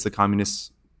Indonesia because the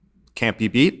communists can't be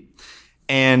beat.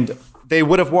 And they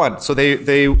would have won. So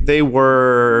they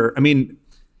were,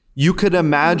 you could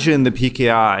imagine the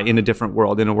PKI in a different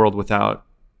world, in a world without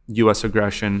U.S.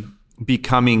 aggression,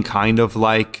 becoming kind of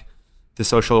like the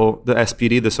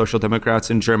SPD, the Social Democrats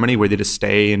in Germany, where they just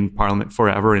stay in parliament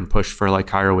forever and push for like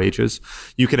higher wages.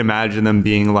 You could imagine them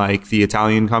being like the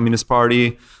Italian Communist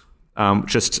Party,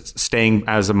 just staying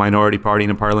as a minority party in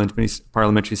a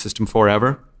parliamentary system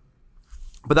forever.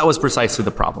 But that was precisely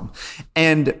the problem.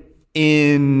 And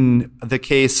in the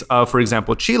case of, for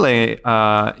example, Chile,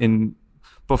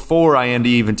 before Allende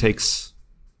even takes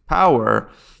power,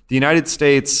 the United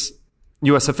States,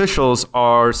 U.S. officials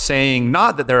are saying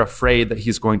not that they're afraid that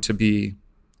he's going to be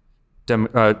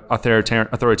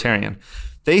authoritarian.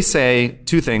 They say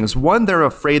two things. One, they're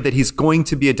afraid that he's going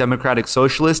to be a democratic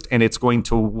socialist and it's going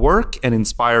to work and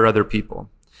inspire other people.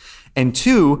 And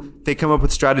two, they come up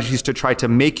with strategies to try to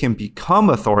make him become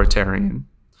authoritarian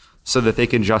so that they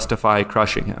can justify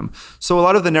crushing him. So a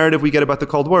lot of the narrative we get about the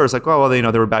Cold War is like, well,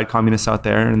 there were bad communists out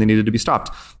there and they needed to be stopped.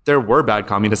 There were bad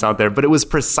communists out there, but it was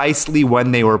precisely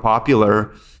when they were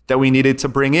popular that we needed to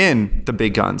bring in the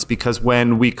big guns, because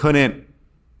when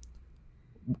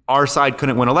our side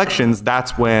couldn't win elections,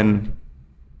 that's when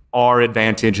our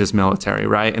advantage is military,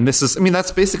 right? And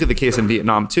that's basically the case in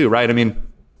Vietnam too, right?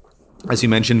 As you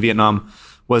mentioned, Vietnam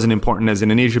wasn't important as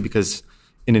Indonesia because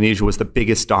Indonesia was the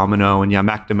biggest domino, and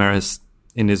McNamara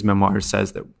in his memoirs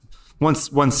says that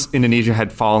once Indonesia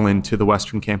had fallen to the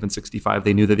Western camp in '65,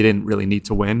 they knew that they didn't really need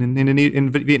to win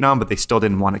in Vietnam, but they still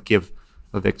didn't want to give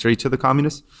a victory to the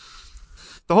communists.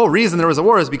 The whole reason there was a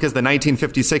war is because the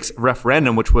 1956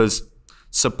 referendum, which was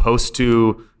supposed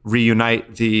to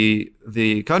reunite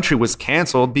the country, was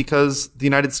canceled because the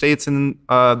United States and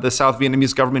the South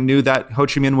Vietnamese government knew that Ho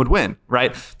Chi Minh would win,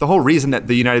 right? The whole reason that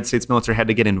the United States military had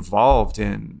to get involved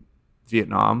in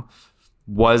Vietnam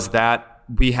was that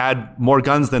we had more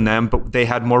guns than them, but they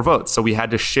had more votes. So we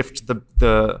had to shift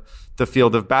the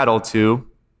field of battle to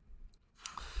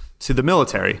the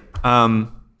military.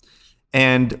 And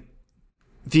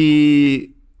the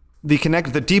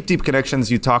deep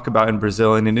connections you talk about in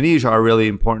Brazil and Indonesia are really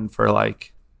important for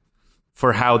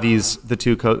how the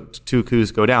two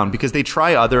coups go down, because they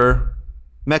try other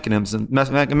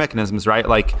mechanisms, right?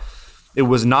 Like, it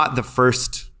was not their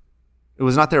first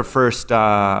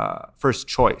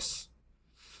choice,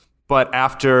 but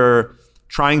after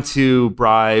trying to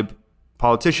bribe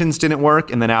politicians didn't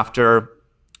work, and then after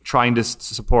trying to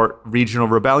support regional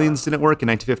rebellions didn't work in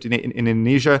 1958 in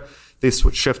Indonesia, they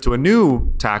shift to a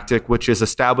new tactic, which is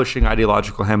establishing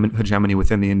ideological hegemony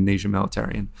within the Indonesian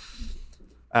military.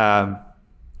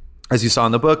 As you saw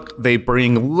in the book, they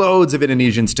bring loads of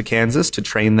Indonesians to Kansas to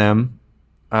train them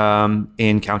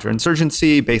in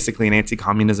counterinsurgency, basically in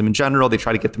anti-communism in general. They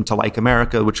try to get them to like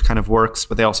America, which kind of works,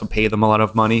 but they also pay them a lot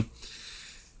of money.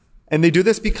 And they do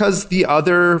this because the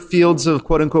other fields of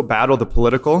quote unquote battle, the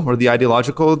political or the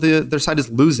ideological, their side is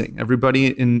losing.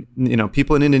 Everybody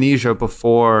people in Indonesia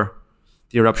before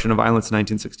the eruption of violence in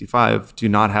 1965 do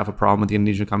not have a problem with the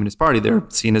Indonesian Communist Party. They're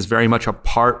seen as very much a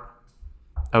part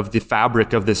of the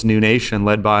fabric of this new nation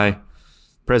led by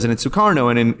President Sukarno.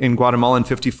 And in Guatemala in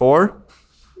 1954,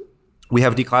 we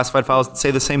have declassified files that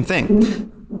say the same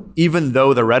thing. Even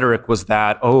though the rhetoric was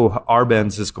that,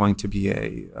 Arbenz is going to be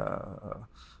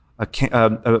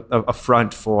a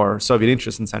front for Soviet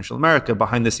interests in Central America,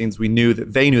 behind the scenes, they knew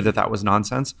that was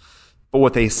nonsense. But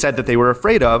what they said that they were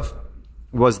afraid of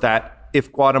was that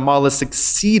if Guatemala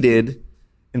succeeded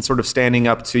in sort of standing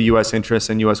up to U.S. interests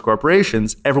and U.S.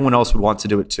 corporations, everyone else would want to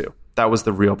do it too. That was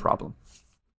the real problem.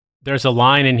 There's a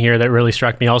line in here that really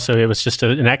struck me also. It was just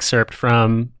an excerpt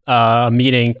from a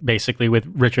meeting basically with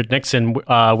Richard Nixon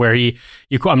where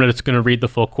I'm just going to read the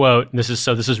full quote. This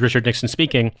is Richard Nixon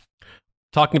speaking,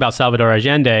 talking about Salvador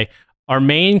Allende. Our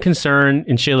main concern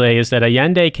in Chile is that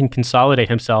Allende can consolidate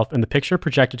himself and the picture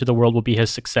projected to the world will be his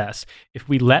success. If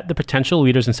we let the potential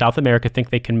leaders in South America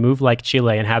think they can move like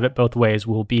Chile and have it both ways,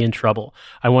 we'll be in trouble.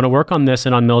 I want to work on this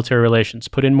and on military relations,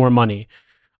 put in more money.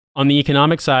 On the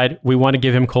economic side, we want to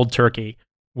give him cold turkey.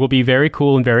 We'll be very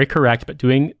cool and very correct, but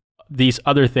doing these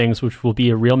other things, which will be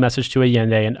a real message to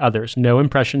Allende and others. No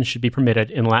impression should be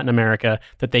permitted in Latin America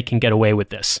that they can get away with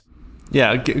this.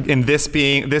 Yeah, and this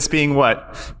being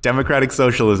what? Democratic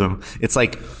socialism. It's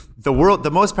like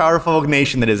the most powerful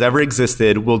nation that has ever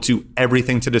existed will do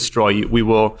everything to destroy you. We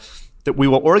will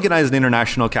organize an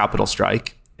international capital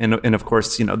strike. And of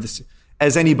course, this,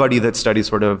 as anybody that studies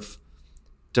sort of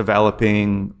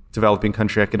developing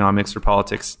country economics or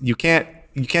politics, you can't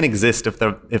exist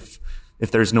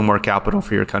if there's no more capital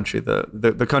for your country.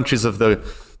 The countries of the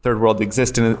third world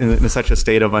exist in such a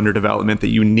state of underdevelopment that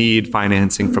you need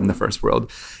financing from the first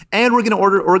world. And we're going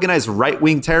to organize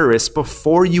right-wing terrorists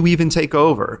before you even take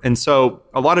over. And so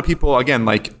a lot of people, again,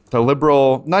 like the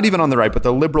liberal, not even on the right, but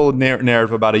the liberal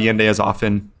narrative about Allende is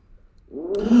often,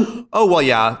 oh, well,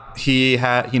 yeah, he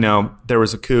had, there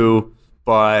was a coup,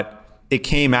 but it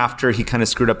came after he kind of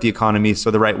screwed up the economy.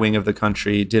 So the right wing of the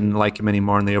country didn't like him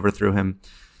anymore and they overthrew him.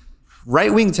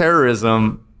 Right-wing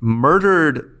terrorism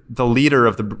murdered the leader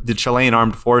of the Chilean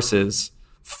armed forces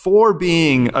for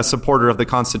being a supporter of the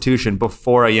Constitution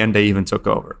before Allende even took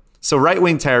over. So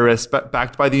right-wing terrorists,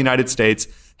 backed by the United States,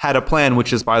 had a plan,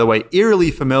 which is, by the way,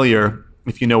 eerily familiar.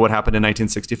 If you know what happened in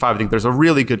 1965, I think there's a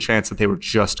really good chance that they were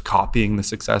just copying the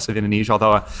success of Indonesia,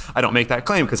 although I don't make that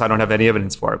claim because I don't have any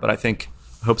evidence for it. But I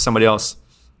hope somebody else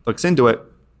looks into it.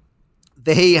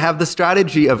 They have the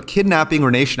strategy of kidnapping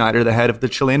René Schneider, the head of the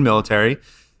Chilean military,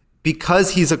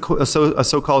 because he's a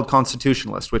so-called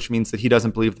constitutionalist, which means that he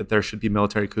doesn't believe that there should be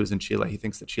military coups in Chile. He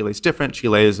thinks that Chile is different.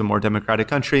 Chile is a more democratic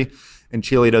country, and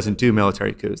Chile doesn't do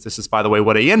military coups. This is, by the way,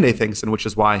 what Allende thinks, and which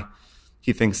is why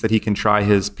he thinks that he can try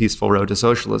his peaceful road to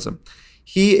socialism.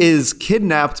 He is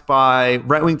kidnapped by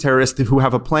right-wing terrorists who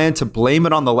have a plan to blame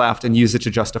it on the left and use it to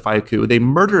justify a coup. They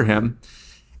murder him.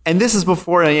 And this is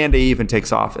before Allende even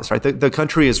takes office, right? The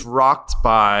country is rocked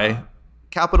by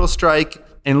capital strike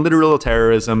and literal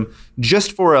terrorism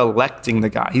just for electing the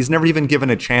guy. He's never even given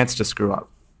a chance to screw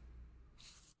up.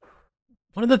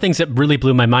 One of the things that really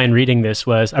blew my mind reading this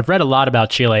was I've read a lot about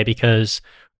Chile because,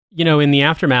 in the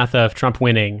aftermath of Trump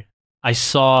winning, I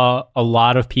saw a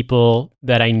lot of people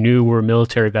that I knew were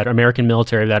American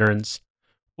military veterans,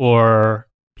 or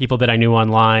people that I knew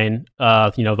online,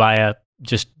 via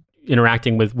just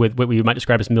interacting with what we might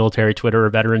describe as military Twitter or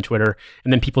veteran Twitter,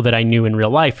 and then people that I knew in real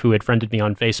life who had friended me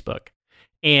on Facebook.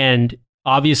 And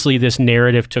obviously this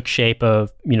narrative took shape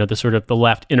of, the sort of the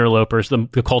left interlopers, the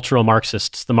cultural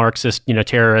Marxists, the Marxist,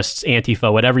 terrorists,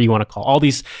 Antifa, whatever you want to call all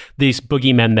these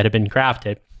boogeymen that have been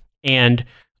crafted. And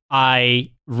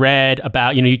I read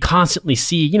about, you constantly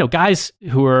see, guys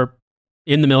who are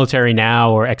in the military now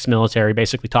or ex-military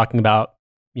basically talking about,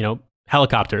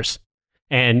 helicopters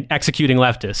and executing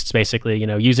leftists, basically,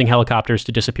 using helicopters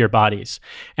to disappear bodies.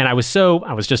 And I was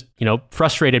just,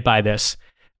 frustrated by this.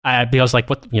 Because I was like,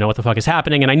 what the fuck is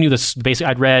happening? And I knew this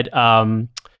basically. I'd read, Operation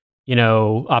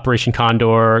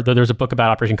Condor. Though there's a book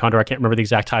about Operation Condor. I can't remember the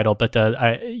exact title, but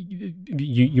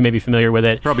you may be familiar with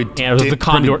it. Probably. And it was the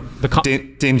Condor.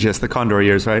 Dangerous. The Condor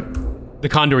years, right? The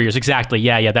Condor years, exactly.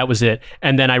 Yeah, that was it.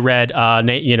 And then I read,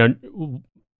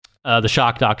 the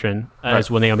shock doctrine,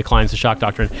 as when Naomi Klein's The Shock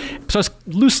Doctrine. So I was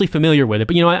loosely familiar with it,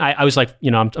 but I was like,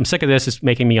 I'm sick of this. It's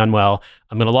making me unwell.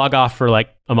 I'm going to log off for like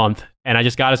a month. And I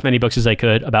just got as many books as I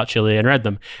could about Chile and read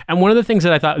them. And one of the things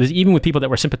that I thought was, even with people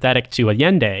that were sympathetic to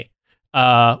Allende,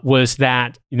 was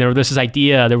that this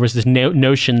idea, there was this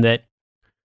notion that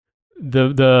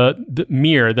the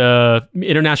MIR, the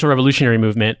International Revolutionary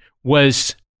Movement,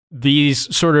 was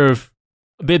these sort of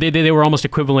They were almost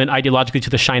equivalent ideologically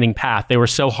to the Shining Path. They were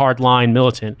so hardline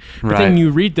militant. But then you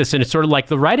read this and it's sort of like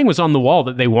the writing was on the wall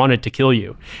that they wanted to kill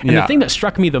you. And the thing that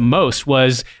struck me the most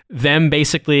was them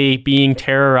basically being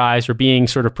terrorized or being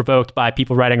sort of provoked by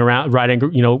people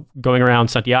going around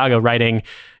Santiago writing,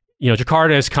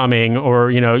 Jakarta is coming, or,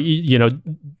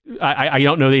 I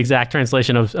don't know the exact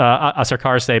translation of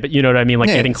acercarse, but you know what I mean? Like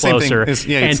getting closer. It's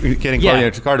getting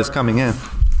closer. Jakarta's coming in.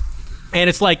 And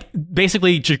it's like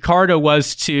basically Jakarta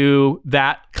was to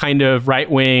that kind of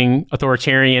right-wing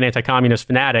authoritarian anti-communist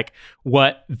fanatic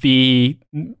what the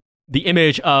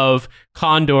image of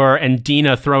Condor and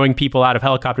Dina throwing people out of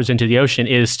helicopters into the ocean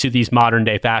is to these modern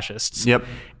day fascists. Yep.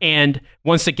 And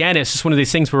once again, it's just one of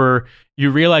these things where you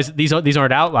realize that these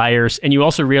aren't outliers, and you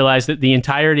also realize that the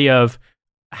entirety of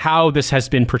how this has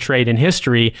been portrayed in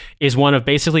history is one of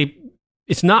basically,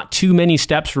 it's not too many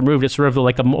steps removed. It's sort of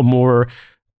like a more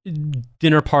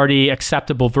dinner party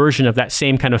acceptable version of that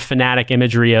same kind of fanatic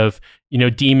imagery of,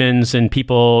 demons and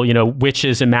people,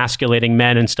 witches emasculating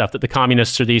men and stuff, that the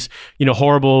communists are these,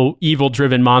 horrible, evil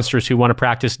driven monsters who want to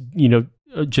practice,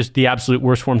 just the absolute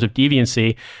worst forms of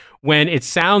deviancy. When it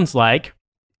sounds like,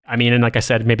 and like I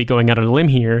said, maybe going out on a limb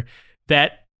here,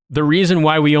 that the reason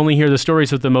why we only hear the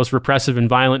stories of the most repressive and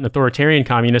violent and authoritarian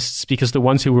communists is because the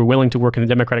ones who were willing to work in the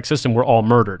democratic system were all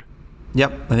murdered.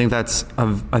 Yep, that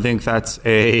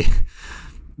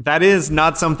is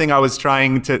not something I was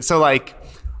trying to. So like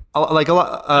a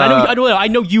lot. I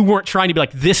know you weren't trying to be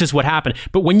like, this is what happened,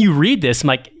 but when you read this, I'm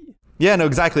like, yeah, no,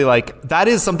 exactly. Like that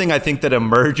is something I think that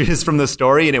emerges from the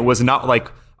story, and it was not like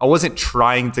I wasn't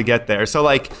trying to get there. So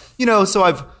like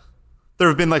there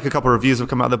have been like a couple of reviews have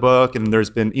come out of the book, and there's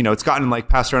been it's gotten like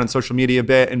passed around on social media a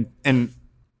bit, and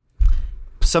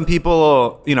some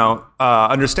people,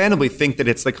 understandably think that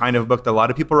it's the kind of book that a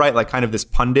lot of people write, like kind of this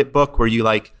pundit book where you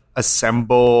like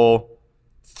assemble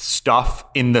stuff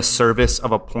in the service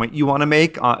of a point you want to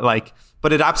make.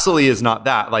 But it absolutely is not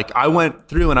that. Like I went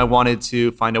through and I wanted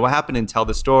to find out what happened and tell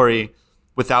the story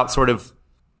without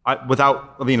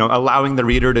allowing the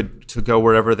reader to go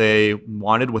wherever they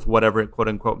wanted with whatever it quote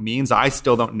unquote means. I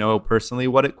still don't know personally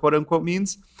what it quote unquote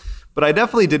means, but I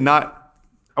definitely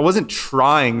I wasn't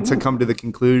trying to come to the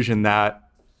conclusion that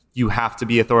you have to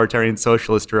be authoritarian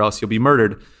socialist or else you'll be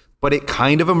murdered. But it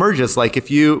kind of emerges. Like if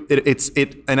you,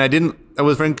 and I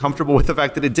was very comfortable with the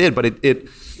fact that it did, but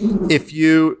if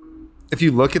you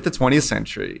look at the 20th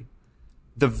century,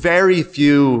 the very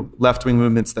few left-wing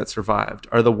movements that survived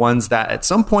are the ones that at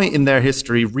some point in their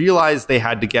history realized they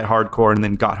had to get hardcore and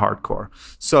then got hardcore.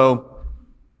 So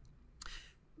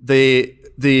the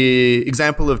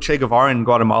example of Che Guevara in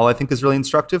Guatemala, I think, is really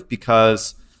instructive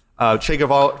because Che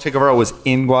Guevara was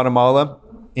in Guatemala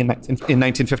in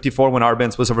 1954 when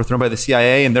Arbenz was overthrown by the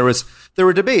CIA, and there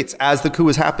were debates as the coup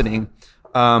was happening.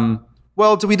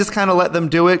 Well, do we just kind of let them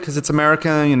do it because it's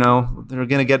America?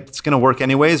 It's gonna work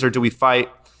anyways, or do we fight?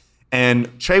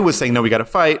 And Che was saying, no, we got to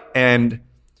fight. And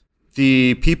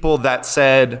the people that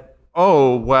said,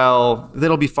 oh, well,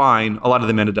 that'll be fine, a lot of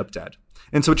them ended up dead.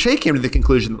 And so Che came to the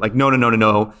conclusion that, like,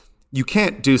 no, you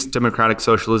can't do democratic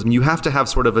socialism. You have to have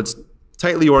sort of a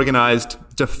tightly organized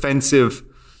defensive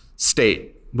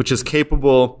state, which is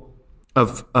capable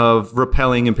of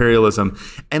repelling imperialism.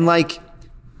 And like,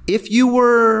 if you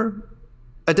were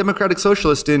a democratic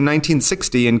socialist in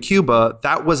 1960 in Cuba,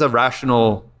 that was a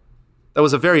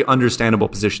very understandable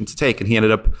position to take. And he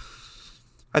ended up,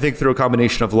 I think, through a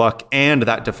combination of luck and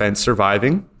that defense,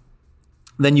 surviving.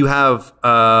 Then you have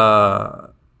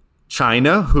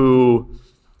China, who,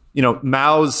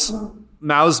 Mao's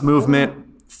movement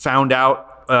found out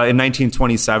in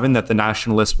 1927 that the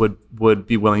nationalists would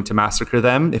be willing to massacre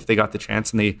them if they got the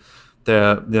chance, and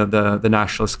the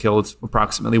nationalists killed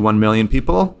approximately 1 million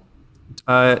people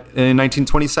in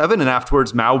 1927. And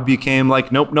afterwards, Mao became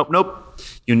like, nope.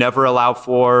 You never allow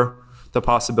for the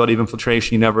possibility of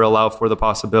infiltration. You never allow for the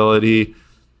possibility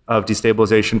of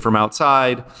destabilization from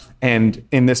outside. And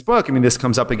in this book, this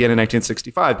comes up again in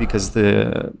 1965 because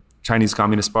the Chinese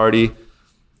Communist Party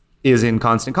is in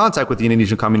constant contact with the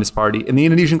Indonesian Communist Party. And the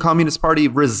Indonesian Communist Party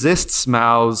resists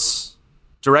Mao's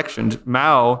direction.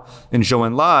 Mao and Zhou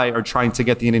Enlai are trying to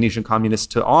get the Indonesian communists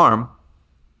to arm.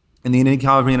 And the Indonesian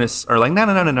communists are like,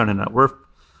 no.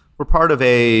 We're part of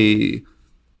a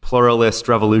pluralist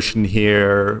revolution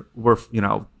here. We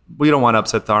don't want to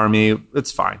upset the army.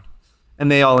 It's fine. And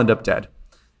they all end up dead.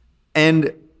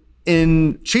 And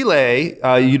in Chile,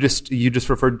 you just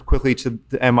referred quickly to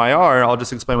the MIR. I'll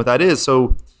just explain what that is.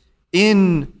 So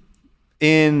on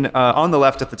the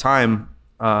left at the time,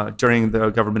 during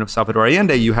the government of Salvador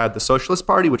Allende, you had the Socialist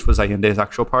Party, which was Allende's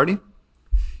actual party.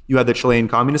 You had the Chilean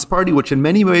Communist Party, which in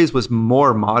many ways was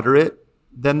more moderate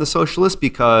than the socialists,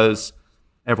 because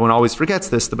everyone always forgets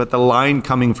this, but the line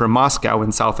coming from Moscow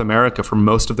in South America for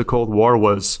most of the Cold War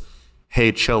was,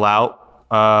 hey, chill out.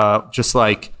 Just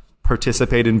like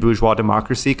participate in bourgeois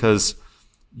democracy because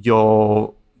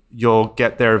you'll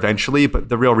get there eventually. But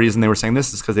the real reason they were saying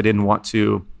this is because they didn't want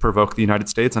to provoke the United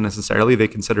States unnecessarily. They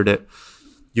considered it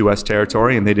U.S.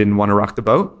 territory and they didn't want to rock the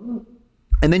boat.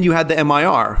 And then you had the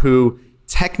MIR, who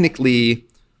technically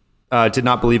did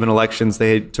not believe in elections.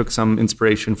 They took some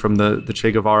inspiration from the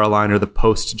Che Guevara line, or the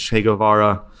post-Che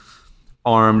Guevara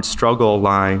armed struggle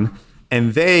line.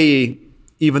 And they,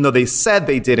 even though they said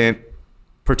they didn't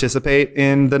participate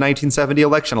in the 1970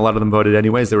 election, a lot of them voted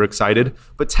anyways. They were excited.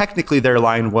 But technically their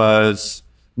line was,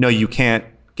 no, you can't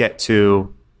get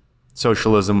to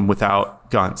socialism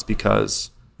without guns because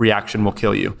reaction will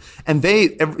kill you. And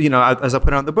they, as I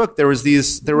put out in the book, there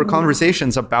were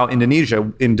conversations about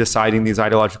Indonesia in deciding these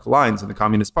ideological lines. And the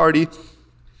Communist Party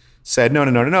said, no,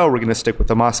 we're going to stick with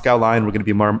the Moscow line. We're going to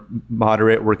be more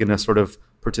moderate. We're going to sort of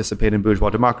participate in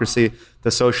bourgeois democracy. The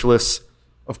socialists,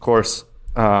 of course,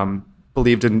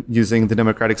 believed in using the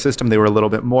democratic system. They were a little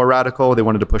bit more radical. They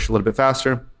wanted to push a little bit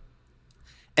faster.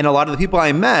 And a lot of the people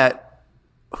I met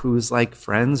whose like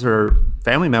friends or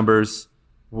family members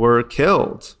were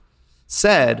killed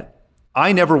said,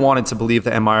 I never wanted to believe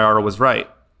that MIR was right.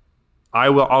 I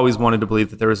always wanted to believe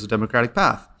that there was a democratic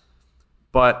path.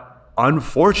 But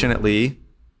unfortunately,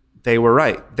 they were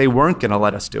right. They weren't going to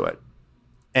let us do it.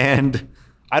 And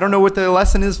I don't know what the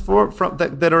lesson is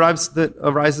that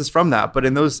arises from that. But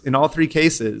in all three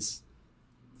cases,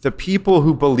 the people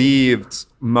who believed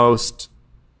most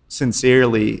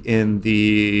sincerely in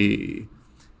the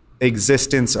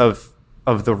existence of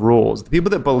the rules, the people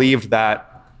that believed that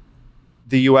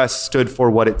the U.S. stood for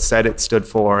what it said it stood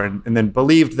for, and then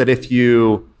believed that if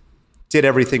you did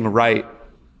everything right,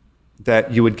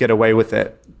 that you would get away with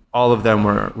it, all of them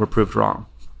were proved wrong.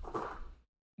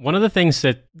 One of the things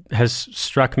that has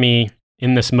struck me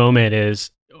in this moment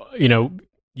is,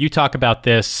 you talk about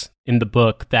this in the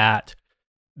book, that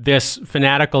this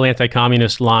fanatical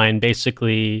anti-communist line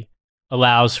basically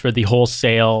allows for the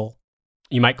wholesale,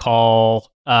 you might call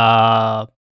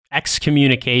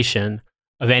excommunication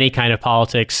of any kind of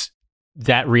politics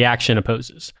that reaction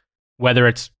opposes, whether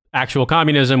it's actual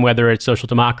communism, whether it's social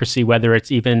democracy, whether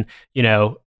it's even,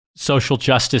 social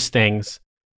justice things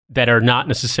that are not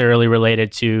necessarily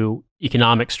related to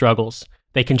economic struggles.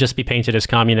 They can just be painted as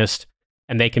communist,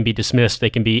 and they can be dismissed, they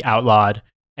can be outlawed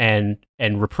and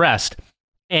repressed.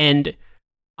 And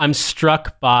I'm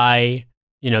struck by,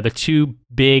 the two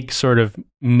big sort of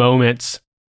moments,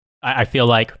 I feel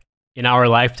like, in our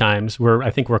lifetimes,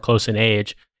 I think we're close in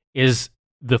age, is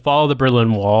the fall of the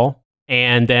Berlin Wall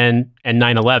and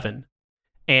 9/11.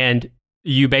 And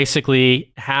you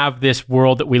basically have this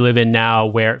world that we live in now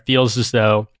where it feels as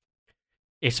though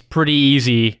it's pretty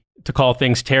easy to call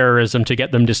things terrorism, to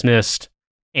get them dismissed.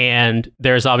 And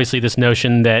there's obviously this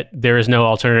notion that there is no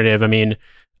alternative. I mean,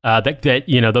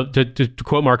 to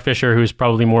quote Mark Fisher, who's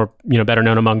probably more, better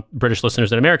known among British listeners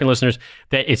than American listeners,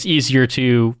 that it's easier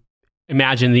to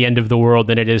imagine the end of the world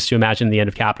than it is to imagine the end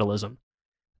of capitalism.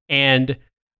 And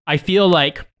I feel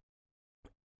like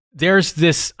there's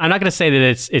this, I'm not going to say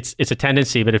that it's a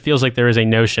tendency, but it feels like there is a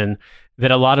notion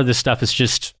that a lot of this stuff is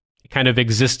just kind of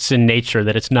exists in nature,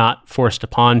 that it's not forced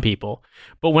upon people.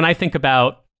 But when I think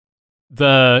about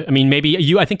I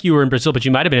think you were in Brazil, but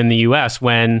you might have been in the US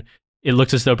when it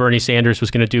looks as though Bernie Sanders was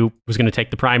going to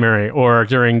take the primary, or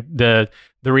during the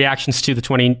reactions to the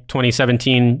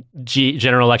 2017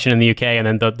 general election in the UK, and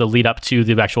then the lead up to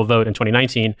the actual vote in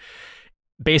 2019.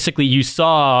 Basically, you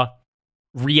saw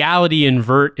reality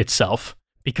invert itself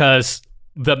because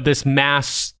this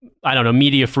mass,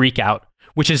 media freak out,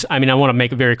 which is, I want to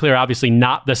make it very clear, obviously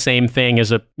not the same thing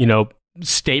as a,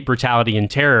 state brutality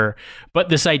and terror, but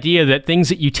this idea that things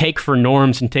that you take for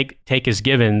norms and take as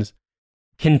givens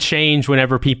can change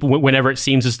whenever it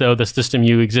seems as though the system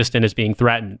you exist in is being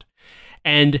threatened.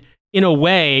 And in a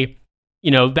way,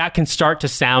 that can start to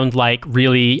sound like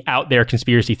really out there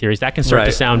conspiracy theories. That can start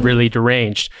to sound really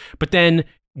deranged. But then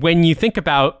when you think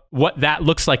about what that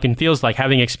looks like and feels like,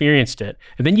 having experienced it,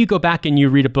 and then you go back and you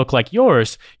read a book like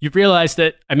yours, you realize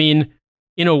that,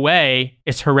 in a way,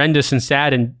 it's horrendous and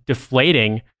sad and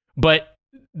deflating, but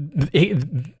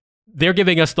they're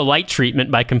giving us the light treatment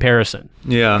by comparison.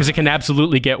 Yeah. Because it can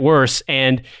absolutely get worse.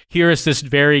 And here is this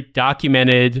very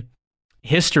documented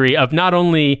history of not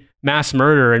only mass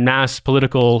murder and mass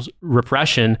political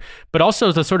repression, but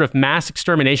also the sort of mass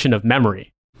extermination of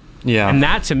memory. Yeah. And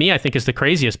that, to me, I think is the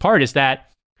craziest part, is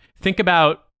that think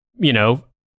about,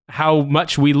 how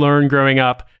much we learn growing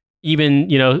up,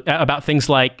 even, about things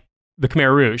like the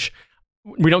Khmer Rouge.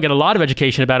 We don't get a lot of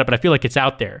education about it, but I feel like it's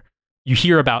out there. You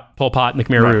hear about Pol Pot and the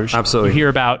Khmer Rouge. Absolutely. You hear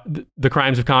about the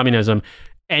crimes of communism.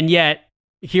 And yet,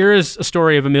 here is a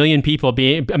story of a million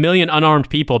unarmed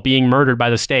people being murdered by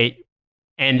the state,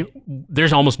 and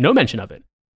there's almost no mention of it.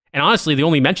 And honestly, the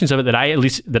only mentions of it that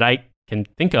I can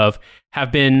think of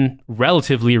have been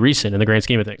relatively recent in the grand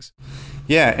scheme of things.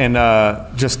 Yeah, and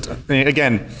just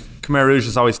again, Khmer Rouge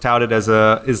is always touted as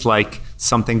like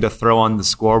something to throw on the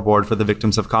scoreboard for the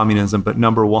victims of communism. But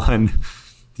number one,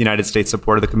 the United States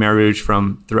supported the Khmer Rouge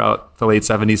from throughout the late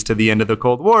 70s to the end of the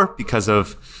Cold War because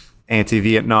of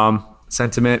anti-Vietnam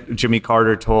sentiment. Jimmy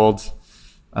Carter told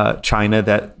China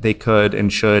that they could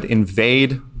and should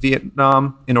invade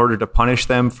Vietnam in order to punish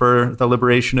them for the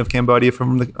liberation of Cambodia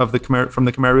from the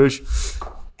Khmer Rouge.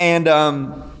 And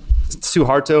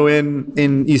Suharto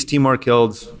in East Timor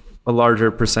killed a larger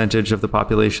percentage of the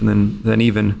population than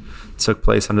even took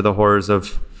place under the horrors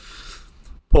of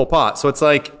Pol Pot. So it's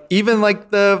like even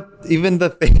the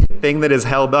thing that is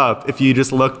held up, if you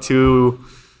just look to,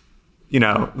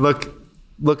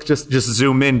 just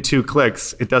zoom in 2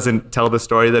 clicks, it doesn't tell the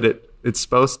story that it's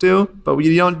supposed to. But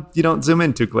you don't zoom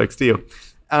in 2 clicks, do you?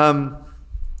 And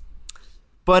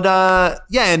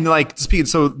like speaking,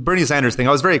 so Bernie Sanders thing,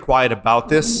 I was very quiet about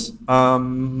this.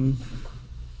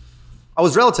 I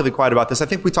was relatively quiet about this. I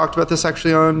think we talked about this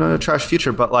actually on Trash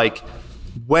Future, but like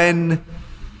when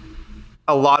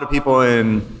a lot of people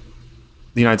in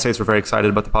the United States were very excited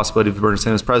about the possibility of Bernie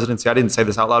Sanders' presidency, I didn't say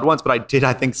this out loud once, but I did,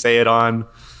 I think, say it on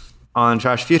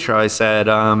Trash Future. I said,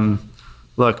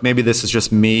 look, maybe this is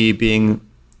just me being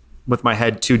with my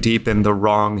head too deep in the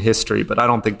wrong history, but I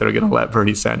don't think they're going to let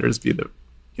Bernie Sanders be the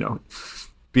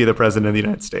president of the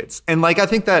United States. And like, I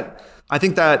think that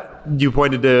you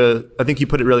pointed to, I think you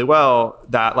put it really well,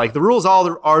 that like the rules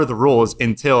are the rules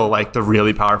until like the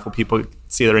really powerful people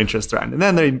see their interests threatened. And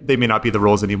then they may not be the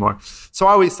rules anymore. So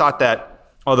I always thought that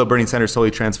although Bernie Sanders totally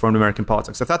transformed American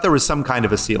politics, I thought there was some kind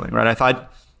of a ceiling, right? I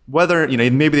thought whether,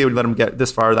 maybe they would let him get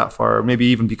this far or that far, or maybe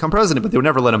even become president, but they would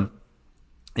never let him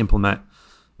implement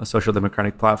a social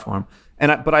democratic platform.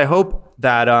 But I hope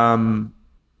that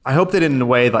in a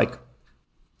way, like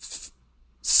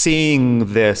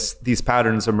seeing these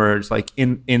patterns emerge, like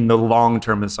in the long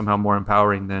term, is somehow more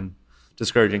empowering than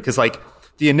discouraging. Because like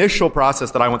the initial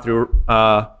process that I went through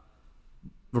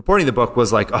reporting the book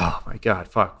was like, oh my God,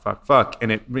 fuck.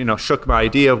 And it, shook my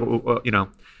idea of,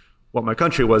 what my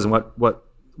country was and what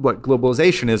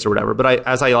globalization is or whatever. But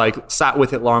as I like sat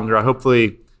with it longer, I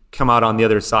hopefully come out on the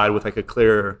other side with like a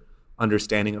clearer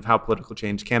understanding of how political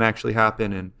change can actually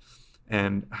happen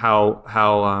and how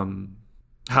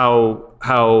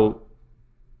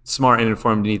smart and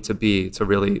informed you need to be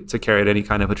to carry out any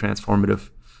kind of a transformative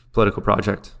political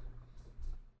project.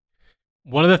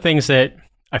 One of the things that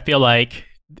I feel like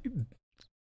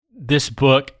this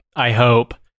book, I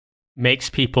hope, makes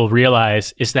people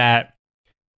realize is that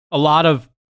a lot of,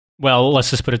 well, let's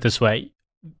just put it this way.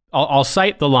 I'll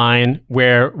cite the line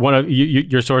where one of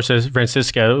your sources,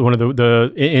 Francisca, one of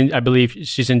I believe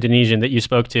she's Indonesian, that you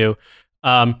spoke to,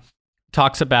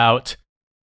 talks about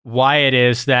why it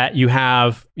is that you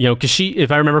have, because she,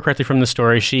 if I remember correctly from the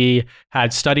story, she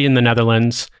had studied in the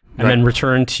Netherlands and then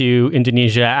returned to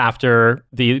Indonesia after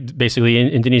basically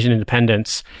Indonesian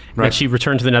independence. Right. And she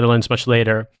returned to the Netherlands much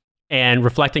later, and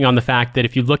reflecting on the fact that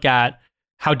if you look at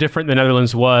how different the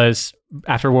Netherlands was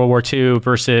after World War II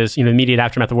versus, immediate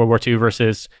aftermath of World War II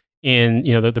versus in,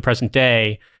 the present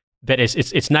day, that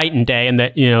it's night and day, and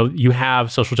that, you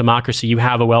have social democracy, you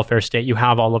have a welfare state, you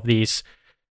have all of these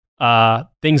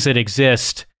things that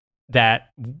exist that,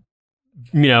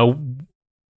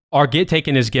 are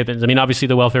taken as givens. I mean, obviously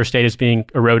the welfare state is being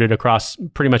eroded across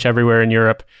pretty much everywhere in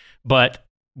Europe, but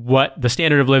what the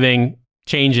standard of living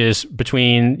changes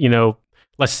between,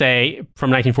 let's say from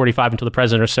 1945 until the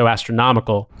present are so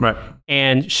astronomical. Right.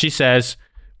 And she says,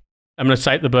 I'm going to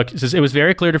cite the book. It says, it was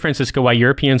very clear to Francisca why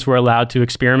Europeans were allowed to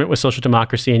experiment with social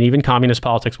democracy and even communist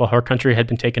politics while her country had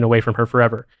been taken away from her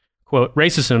forever. Quote,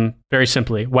 racism, very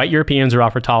simply, white Europeans are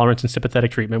offered tolerance and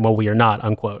sympathetic treatment while we are not,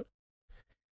 unquote.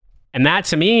 And that,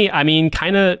 to me, I mean,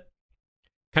 kind of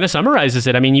summarizes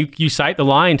it. I mean, you cite the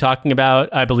line talking about,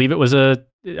 I believe it was I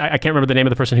can't remember the name of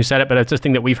the person who said it, but it's a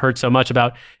thing that we've heard so much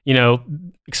about,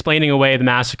 explaining away the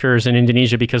massacres in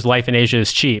Indonesia because life in Asia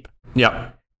is cheap. Yeah.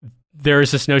 There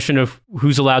is this notion of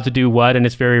who's allowed to do what, and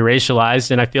it's very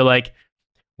racialized. And I feel like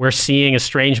we're seeing a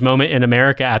strange moment in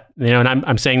America and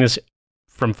I'm saying this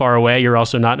from far away. You're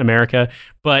also not in America,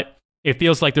 but it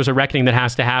feels like there's a reckoning that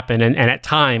has to happen. And at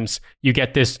times you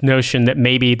get this notion that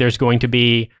maybe there's going to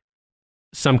be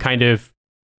some kind of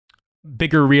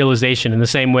bigger realization in the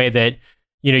same way that,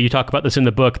 you talk about this in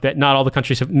the book, that not all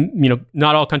countries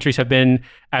have been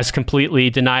as completely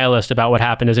denialist about what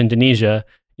happened as Indonesia.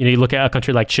 You look at a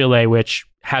country like Chile, which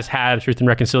has had a Truth and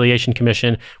Reconciliation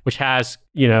Commission, which has,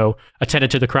 attended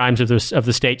to the crimes of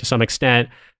the state to some extent.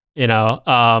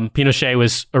 Pinochet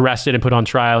was arrested and put on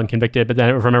trial and convicted, but then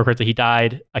if I remember correctly, he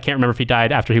died. I can't remember if he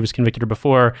died after he was convicted or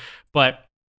before, but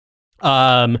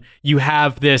you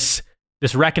have this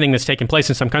this reckoning that's taken place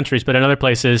in some countries, but in other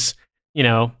places,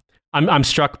 I'm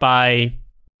struck by,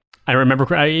 I remember,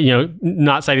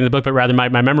 not citing the book, but rather my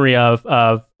memory of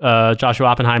Joshua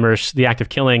Oppenheimer's The Act of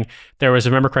Killing. There was,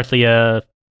 if I remember correctly, a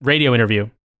radio interview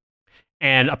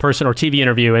and a person or TV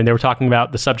interview, and they were talking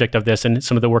about the subject of this and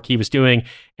some of the work he was doing.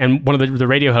 And one of the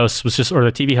radio hosts was just, or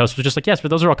the TV host was just like, yes, but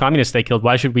those are all communists they killed.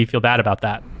 Why should we feel bad about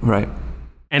that? Right.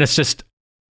 And it's just,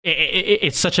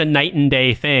 it's such a night and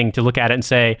day thing to look at it and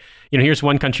say, here's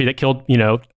one country that killed,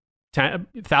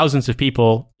 thousands of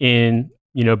people in,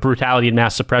 brutality and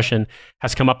mass suppression,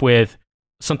 has come up with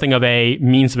something of a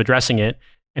means of addressing it.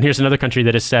 And here's another country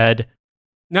that has said,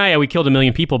 no, yeah, we killed 1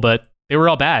 million people, but they were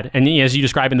all bad. And as you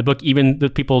describe in the book, even the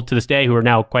people to this day who are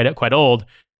now quite old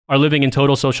are living in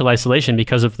total social isolation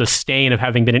because of the stain of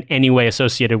having been in any way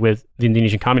associated with the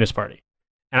Indonesian Communist Party.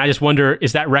 And I just wonder,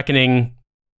 is that reckoning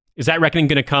going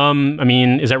to come? I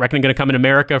mean, is that reckoning going to come in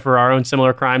America for our own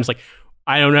similar crimes? Like,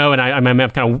 I don't know. And I'm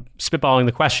kind of spitballing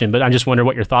the question, but I just wonder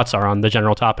what your thoughts are on the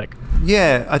general topic.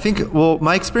 Yeah, I think,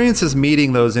 my experience is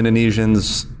meeting those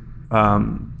Indonesians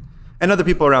and other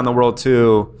people around the world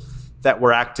too, that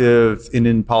were active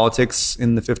in politics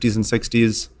in the 50s and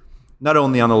 60s, not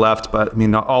only on the left, but I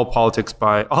mean, all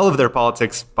of their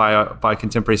politics by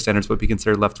contemporary standards would be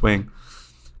considered left-wing.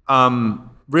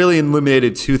 Really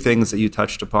illuminated two things that you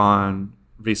touched upon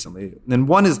recently. And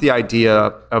one is the idea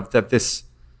of that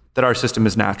our system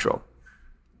is natural.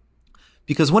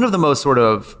 Because one of the most sort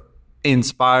of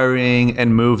inspiring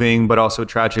and moving, but also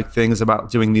tragic things about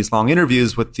doing these long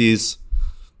interviews with these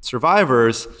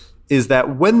survivors is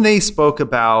that when they spoke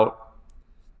about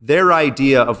their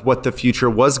idea of what the future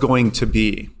was going to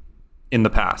be in the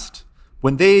past,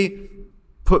 when they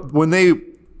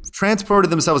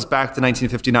transported themselves back to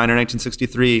 1959 or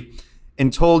 1963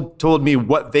 and told me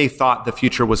what they thought the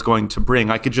future was going to bring,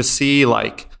 I could just see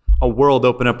like a world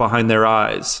open up behind their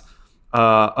eyes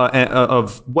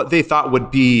of what they thought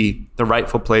would be the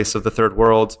rightful place of the third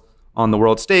world on the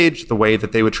world stage, the way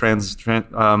that they would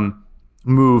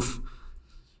move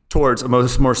towards a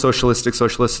more social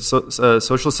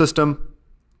system,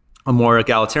 a more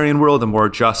egalitarian world, a more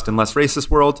just and less racist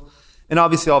world. And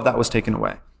obviously all of that was taken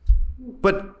away.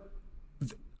 But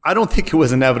I don't think it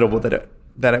was inevitable that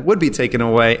it would be taken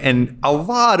away. And a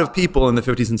lot of people in the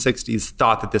 50s and 60s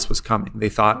thought that this was coming. They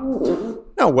thought,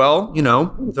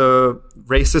 the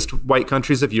racist white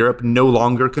countries of Europe no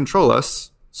longer control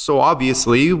us. So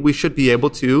obviously we should be able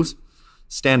to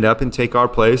stand up and take our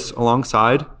place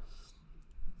alongside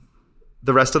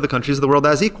the rest of the countries of the world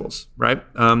as equals, right?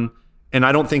 And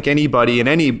I don't think anybody in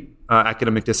any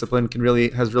academic discipline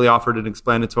has really offered an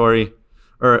explanatory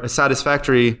or a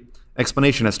satisfactory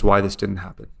explanation as to why this didn't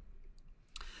happen.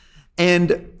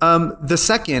 And the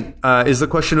second is the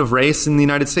question of race in the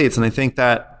United States. And I think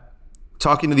that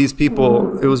talking to these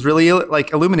people, it was really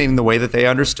like illuminating the way that they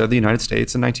understood the United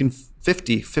States in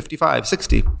 1950, 55,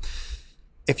 60.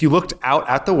 If you looked out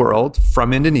at the world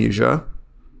from Indonesia,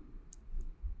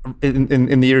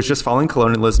 in the years just following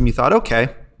colonialism, you thought, okay,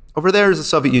 over there is the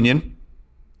Soviet Union.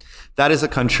 That is a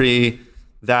country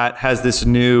that has this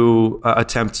new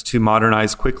attempt to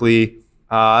modernize quickly.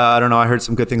 I don't know, I heard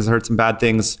some good things, I heard some bad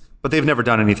things, but they've never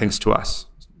done anything to us.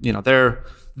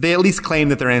 They at least claim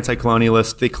that they're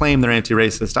anti-colonialist. They claim they're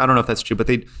anti-racist. I don't know if that's true, but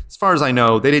as far as I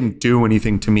know, they didn't do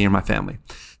anything to me or my family.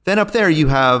 Then up there you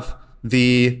have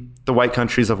the white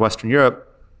countries of Western Europe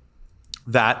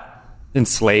that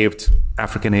enslaved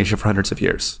Africa and Asia for hundreds of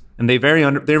years. And they very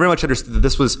much understood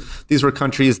that these were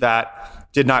countries that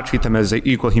did not treat them as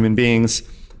equal human beings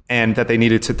and that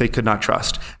they could not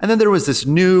trust. And then there was this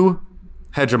new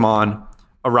hegemon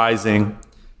arising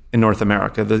in North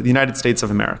America, the United States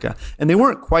of America. And they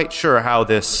weren't quite sure how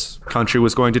this country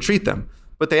was going to treat them,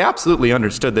 but they absolutely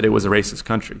understood that it was a racist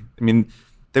country. I mean,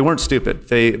 they weren't stupid.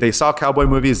 They saw cowboy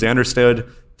movies. They understood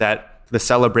that the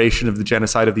celebration of the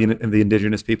genocide of the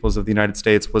indigenous peoples of the United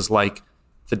States was like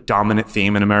the dominant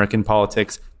theme in American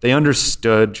politics. They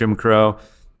understood Jim Crow.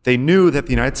 They knew that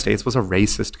the United States was a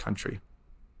racist country.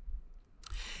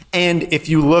 And if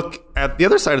you look at the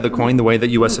other side of the coin, the way that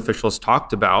U.S. officials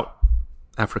talked about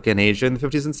Africa and Asia in the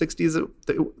 50s and 60s,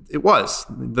 it was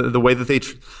the way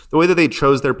that they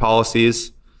chose their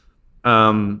policies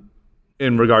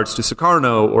in regards to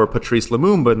Sukarno or Patrice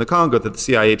Lumumba in the Congo that the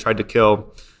CIA tried to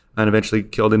kill and eventually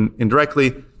killed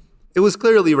indirectly. It was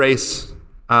clearly race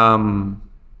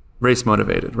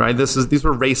motivated, right? These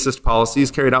were racist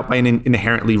policies carried out by an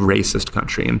inherently racist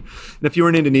country. And if you were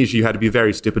in Indonesia, you had to be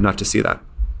very stupid not to see that.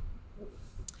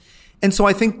 And so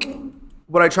I think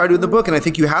what I try to do in the book, and I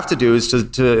think you have to do, is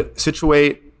to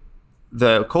situate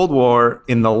the Cold War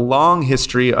in the long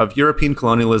history of European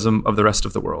colonialism of the rest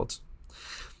of the world.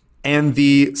 and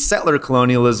the settler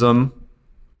colonialism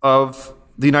of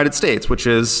the United States, which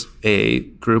is a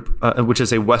group, which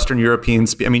is a Western European.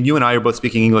 I mean, you and I are both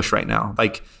speaking English right now.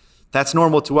 Like, that's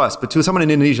normal to us, but to someone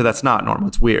in Indonesia, that's not normal.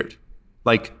 It's weird.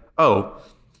 Like, oh,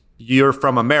 you're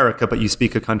from America, but you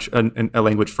speak a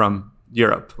language from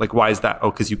Europe. Like, why is that?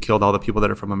 Oh, because you killed all the people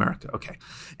that are from America. Okay,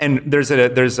 and there's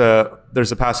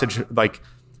a passage like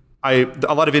a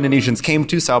lot of Indonesians came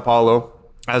to Sao Paulo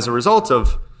as a result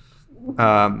of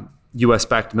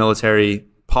U.S.-backed military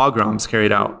pogroms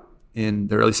carried out in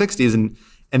the early 60s.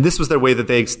 And this was their way that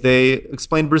they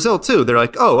explained Brazil, too. They're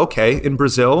like, oh, okay, in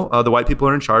Brazil, the white people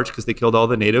are in charge because they killed all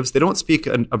the natives. They don't speak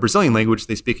a Brazilian language.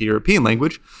 They speak a European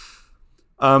language.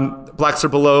 Blacks are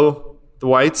below the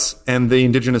whites, and the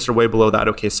indigenous are way below that.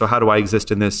 Okay, so how do I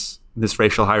exist in this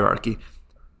racial hierarchy?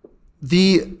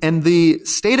 The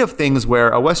state of things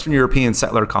where a Western European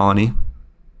settler colony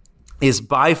is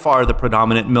by far the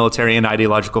predominant military and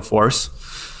ideological force,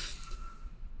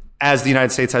 as the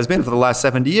United States has been for the last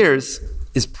 70 years,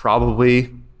 is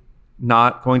probably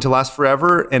not going to last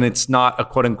forever, and it's not a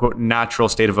quote-unquote natural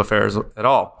state of affairs at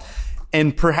all.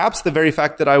 And perhaps the very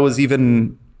fact that I was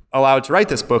even allowed to write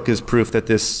this book is proof that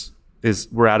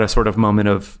we're at a sort of moment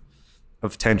of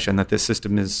tension, that this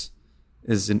system is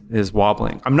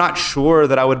wobbling. I'm not sure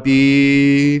that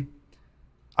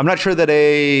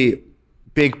a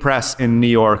big press in New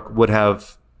York would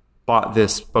have bought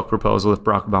this book proposal if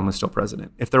Barack Obama was still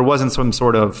president. If there wasn't some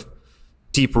sort of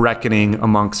deep reckoning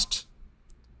amongst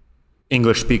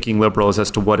English-speaking liberals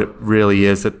as to what it really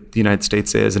is that the United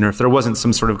States is, and if there wasn't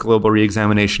some sort of global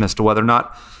reexamination as to whether or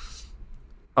not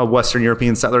a Western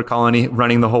European settler colony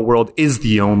running the whole world is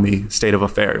the only state of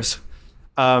affairs.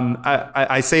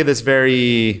 I say this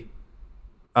very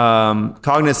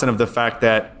cognizant of the fact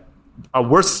that a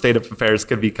worse state of affairs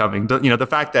could be coming. You know, the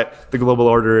fact that the global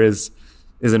order is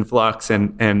in flux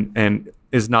and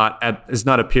does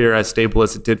not appear as stable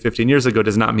as it did 15 years ago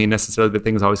does not mean necessarily that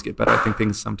things always get better. I think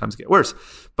things sometimes get worse,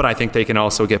 but I think they can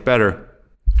also get better.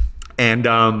 And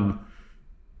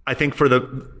I think for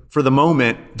the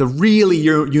moment, the really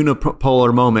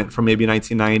unipolar moment from maybe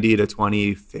 1990 to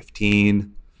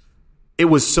 2015, it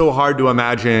was so hard to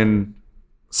imagine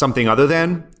something other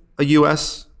than a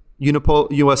US-led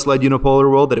unipolar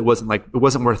world that it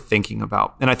wasn't worth thinking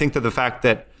about. And I think that the fact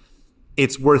that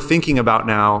it's worth thinking about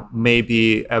now may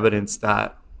be evidence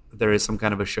that there is some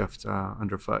kind of a shift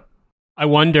underfoot. I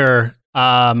wonder,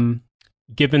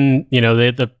 given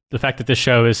the fact that this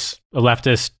show is a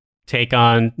leftist take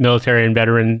on military and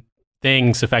veteran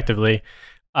things effectively,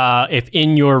 if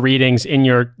in your readings, in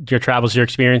your travels, your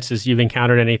experiences, you've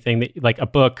encountered anything that, like a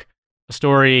book, a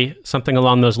story, something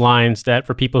along those lines, that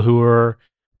for people who are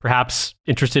perhaps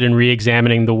interested in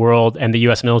re-examining the world and the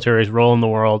U.S. military's role in the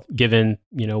world, given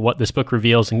what this book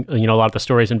reveals and a lot of the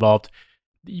stories involved,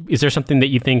 is there something that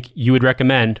you think you would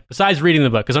recommend besides reading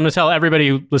the book? Because I'm going to tell everybody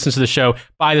who listens to the show,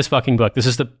 buy this fucking book. This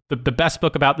is the best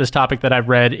book about this topic that I've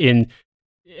read in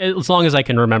as long as I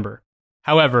can remember.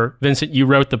 However, Vincent, you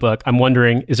wrote the book. I'm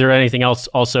wondering, is there anything else,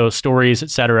 also stories,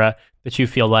 etc., that you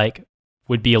feel like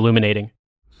would be illuminating?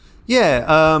 Yeah,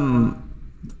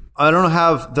 I don't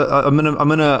have the. I'm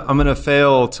gonna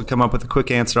fail to come up with a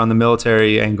quick answer on the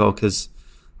military angle because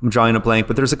I'm drawing a blank.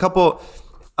 But there's a couple.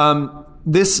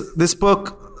 This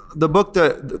book, the book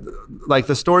that, like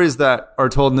the stories that are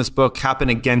told in this book, happen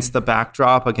against the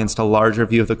backdrop, against a larger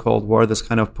view of the Cold War. This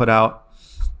kind of put out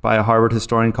by a Harvard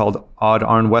historian called Odd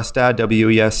Arnwestad,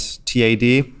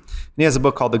 Westad. And he has a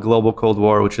book called The Global Cold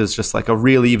War, which is just like a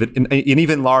really an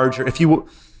even larger. If you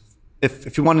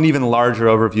want an even larger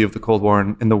overview of the Cold War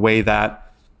and the way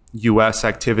that U.S.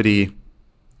 activity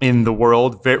in the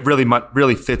world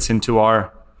really fits into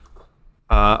our,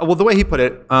 the way he put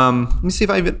it, let me see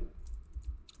if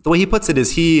the way he puts it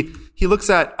is he looks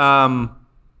at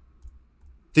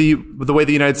the way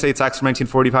the United States acts from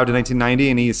 1945 to 1990,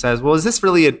 and he says, well, is this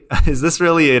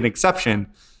really an exception?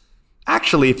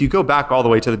 Actually, if you go back all the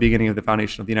way to the beginning of the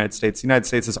foundation of the United States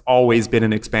has always been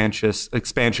an expansionist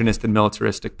and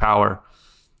militaristic power.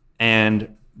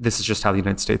 And this is just how the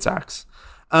United States acts.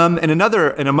 And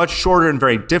a much shorter and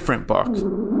very different book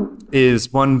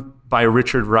is one by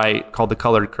Richard Wright called The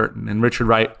Colored Curtain. And Richard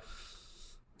Wright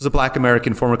was a Black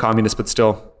American, former communist, but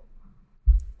still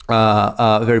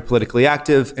very politically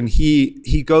active. And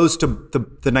he goes to the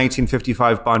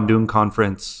 1955 Bandung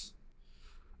Conference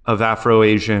of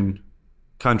Afro-Asian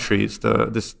countries,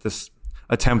 this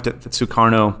attempt that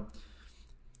Sukarno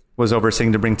was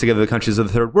overseeing to bring together the countries of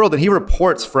the Third World, and he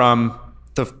reports from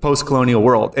the post-colonial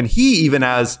world. And he, even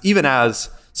as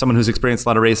someone who's experienced a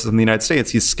lot of racism in the United States,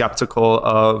 he's skeptical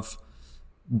of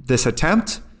this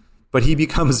attempt, but he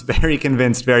becomes very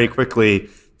convinced very quickly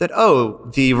that, oh,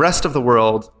 the rest of the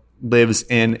world lives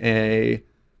in a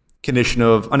condition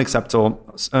of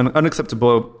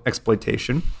unacceptable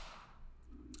exploitation.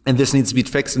 And this needs to be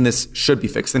fixed, and this should be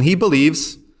fixed. And he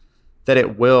believes that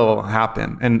it will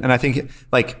happen. And I think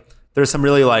there's some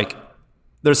really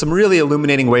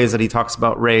illuminating ways that he talks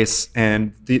about race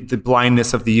and the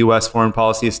blindness of the U.S. foreign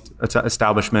policy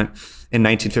establishment in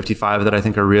 1955 that I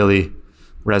think are really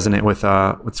resonant with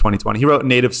 2020. He wrote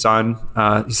Native Son.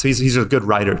 He's a good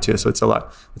writer too, so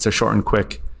it's a short and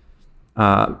quick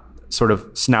sort of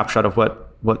snapshot of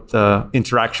what the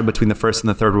interaction between the First and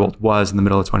the Third World was in the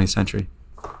middle of the 20th century.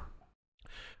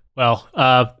 Well,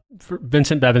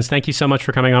 Vincent Bevins, thank you so much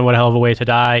for coming on What a Hell of a Way to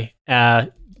Die.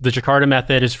 The Jakarta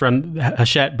Method is from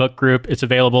Hachette Book Group. It's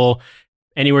available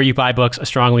anywhere you buy books. I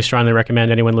strongly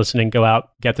recommend anyone listening go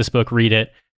out, get this book, read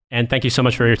it. And thank you so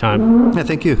much for your time. Yeah,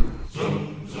 thank you.